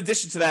 But in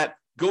addition to that,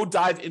 go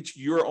dive into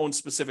your own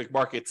specific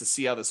market to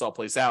see how this all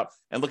plays out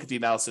and look at the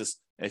analysis.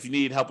 And if you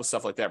need help with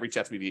stuff like that, reach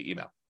out to me via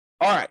email.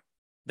 All right.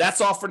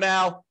 That's all for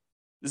now.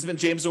 This has been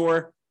James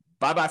Orr.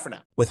 Bye-bye for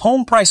now. With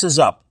home prices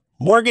up,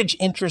 mortgage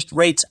interest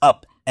rates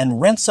up,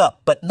 and rents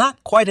up, but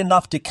not quite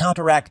enough to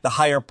counteract the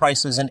higher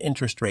prices and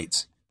interest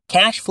rates,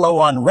 cash flow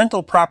on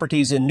rental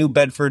properties in New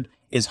Bedford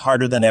is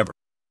harder than ever.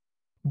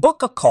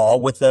 Book a call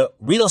with the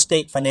Real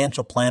Estate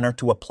Financial Planner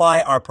to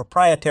apply our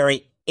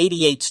proprietary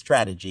 88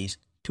 strategies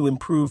to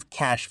improve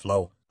cash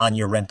flow on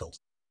your rentals.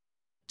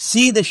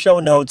 See the show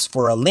notes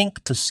for a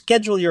link to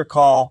schedule your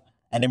call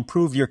and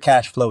improve your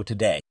cash flow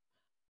today.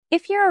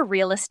 If you're a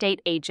real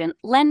estate agent,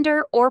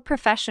 lender, or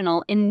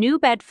professional in New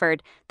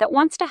Bedford that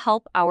wants to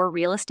help our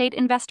real estate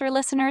investor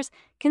listeners,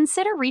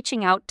 consider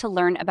reaching out to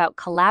learn about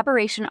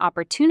collaboration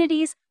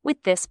opportunities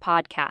with this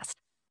podcast.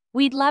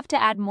 We'd love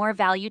to add more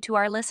value to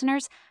our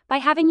listeners by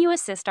having you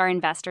assist our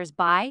investors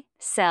buy,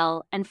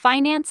 sell, and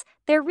finance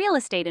their real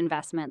estate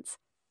investments.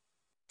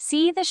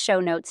 See the show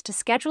notes to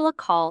schedule a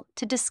call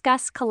to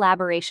discuss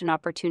collaboration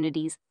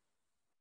opportunities.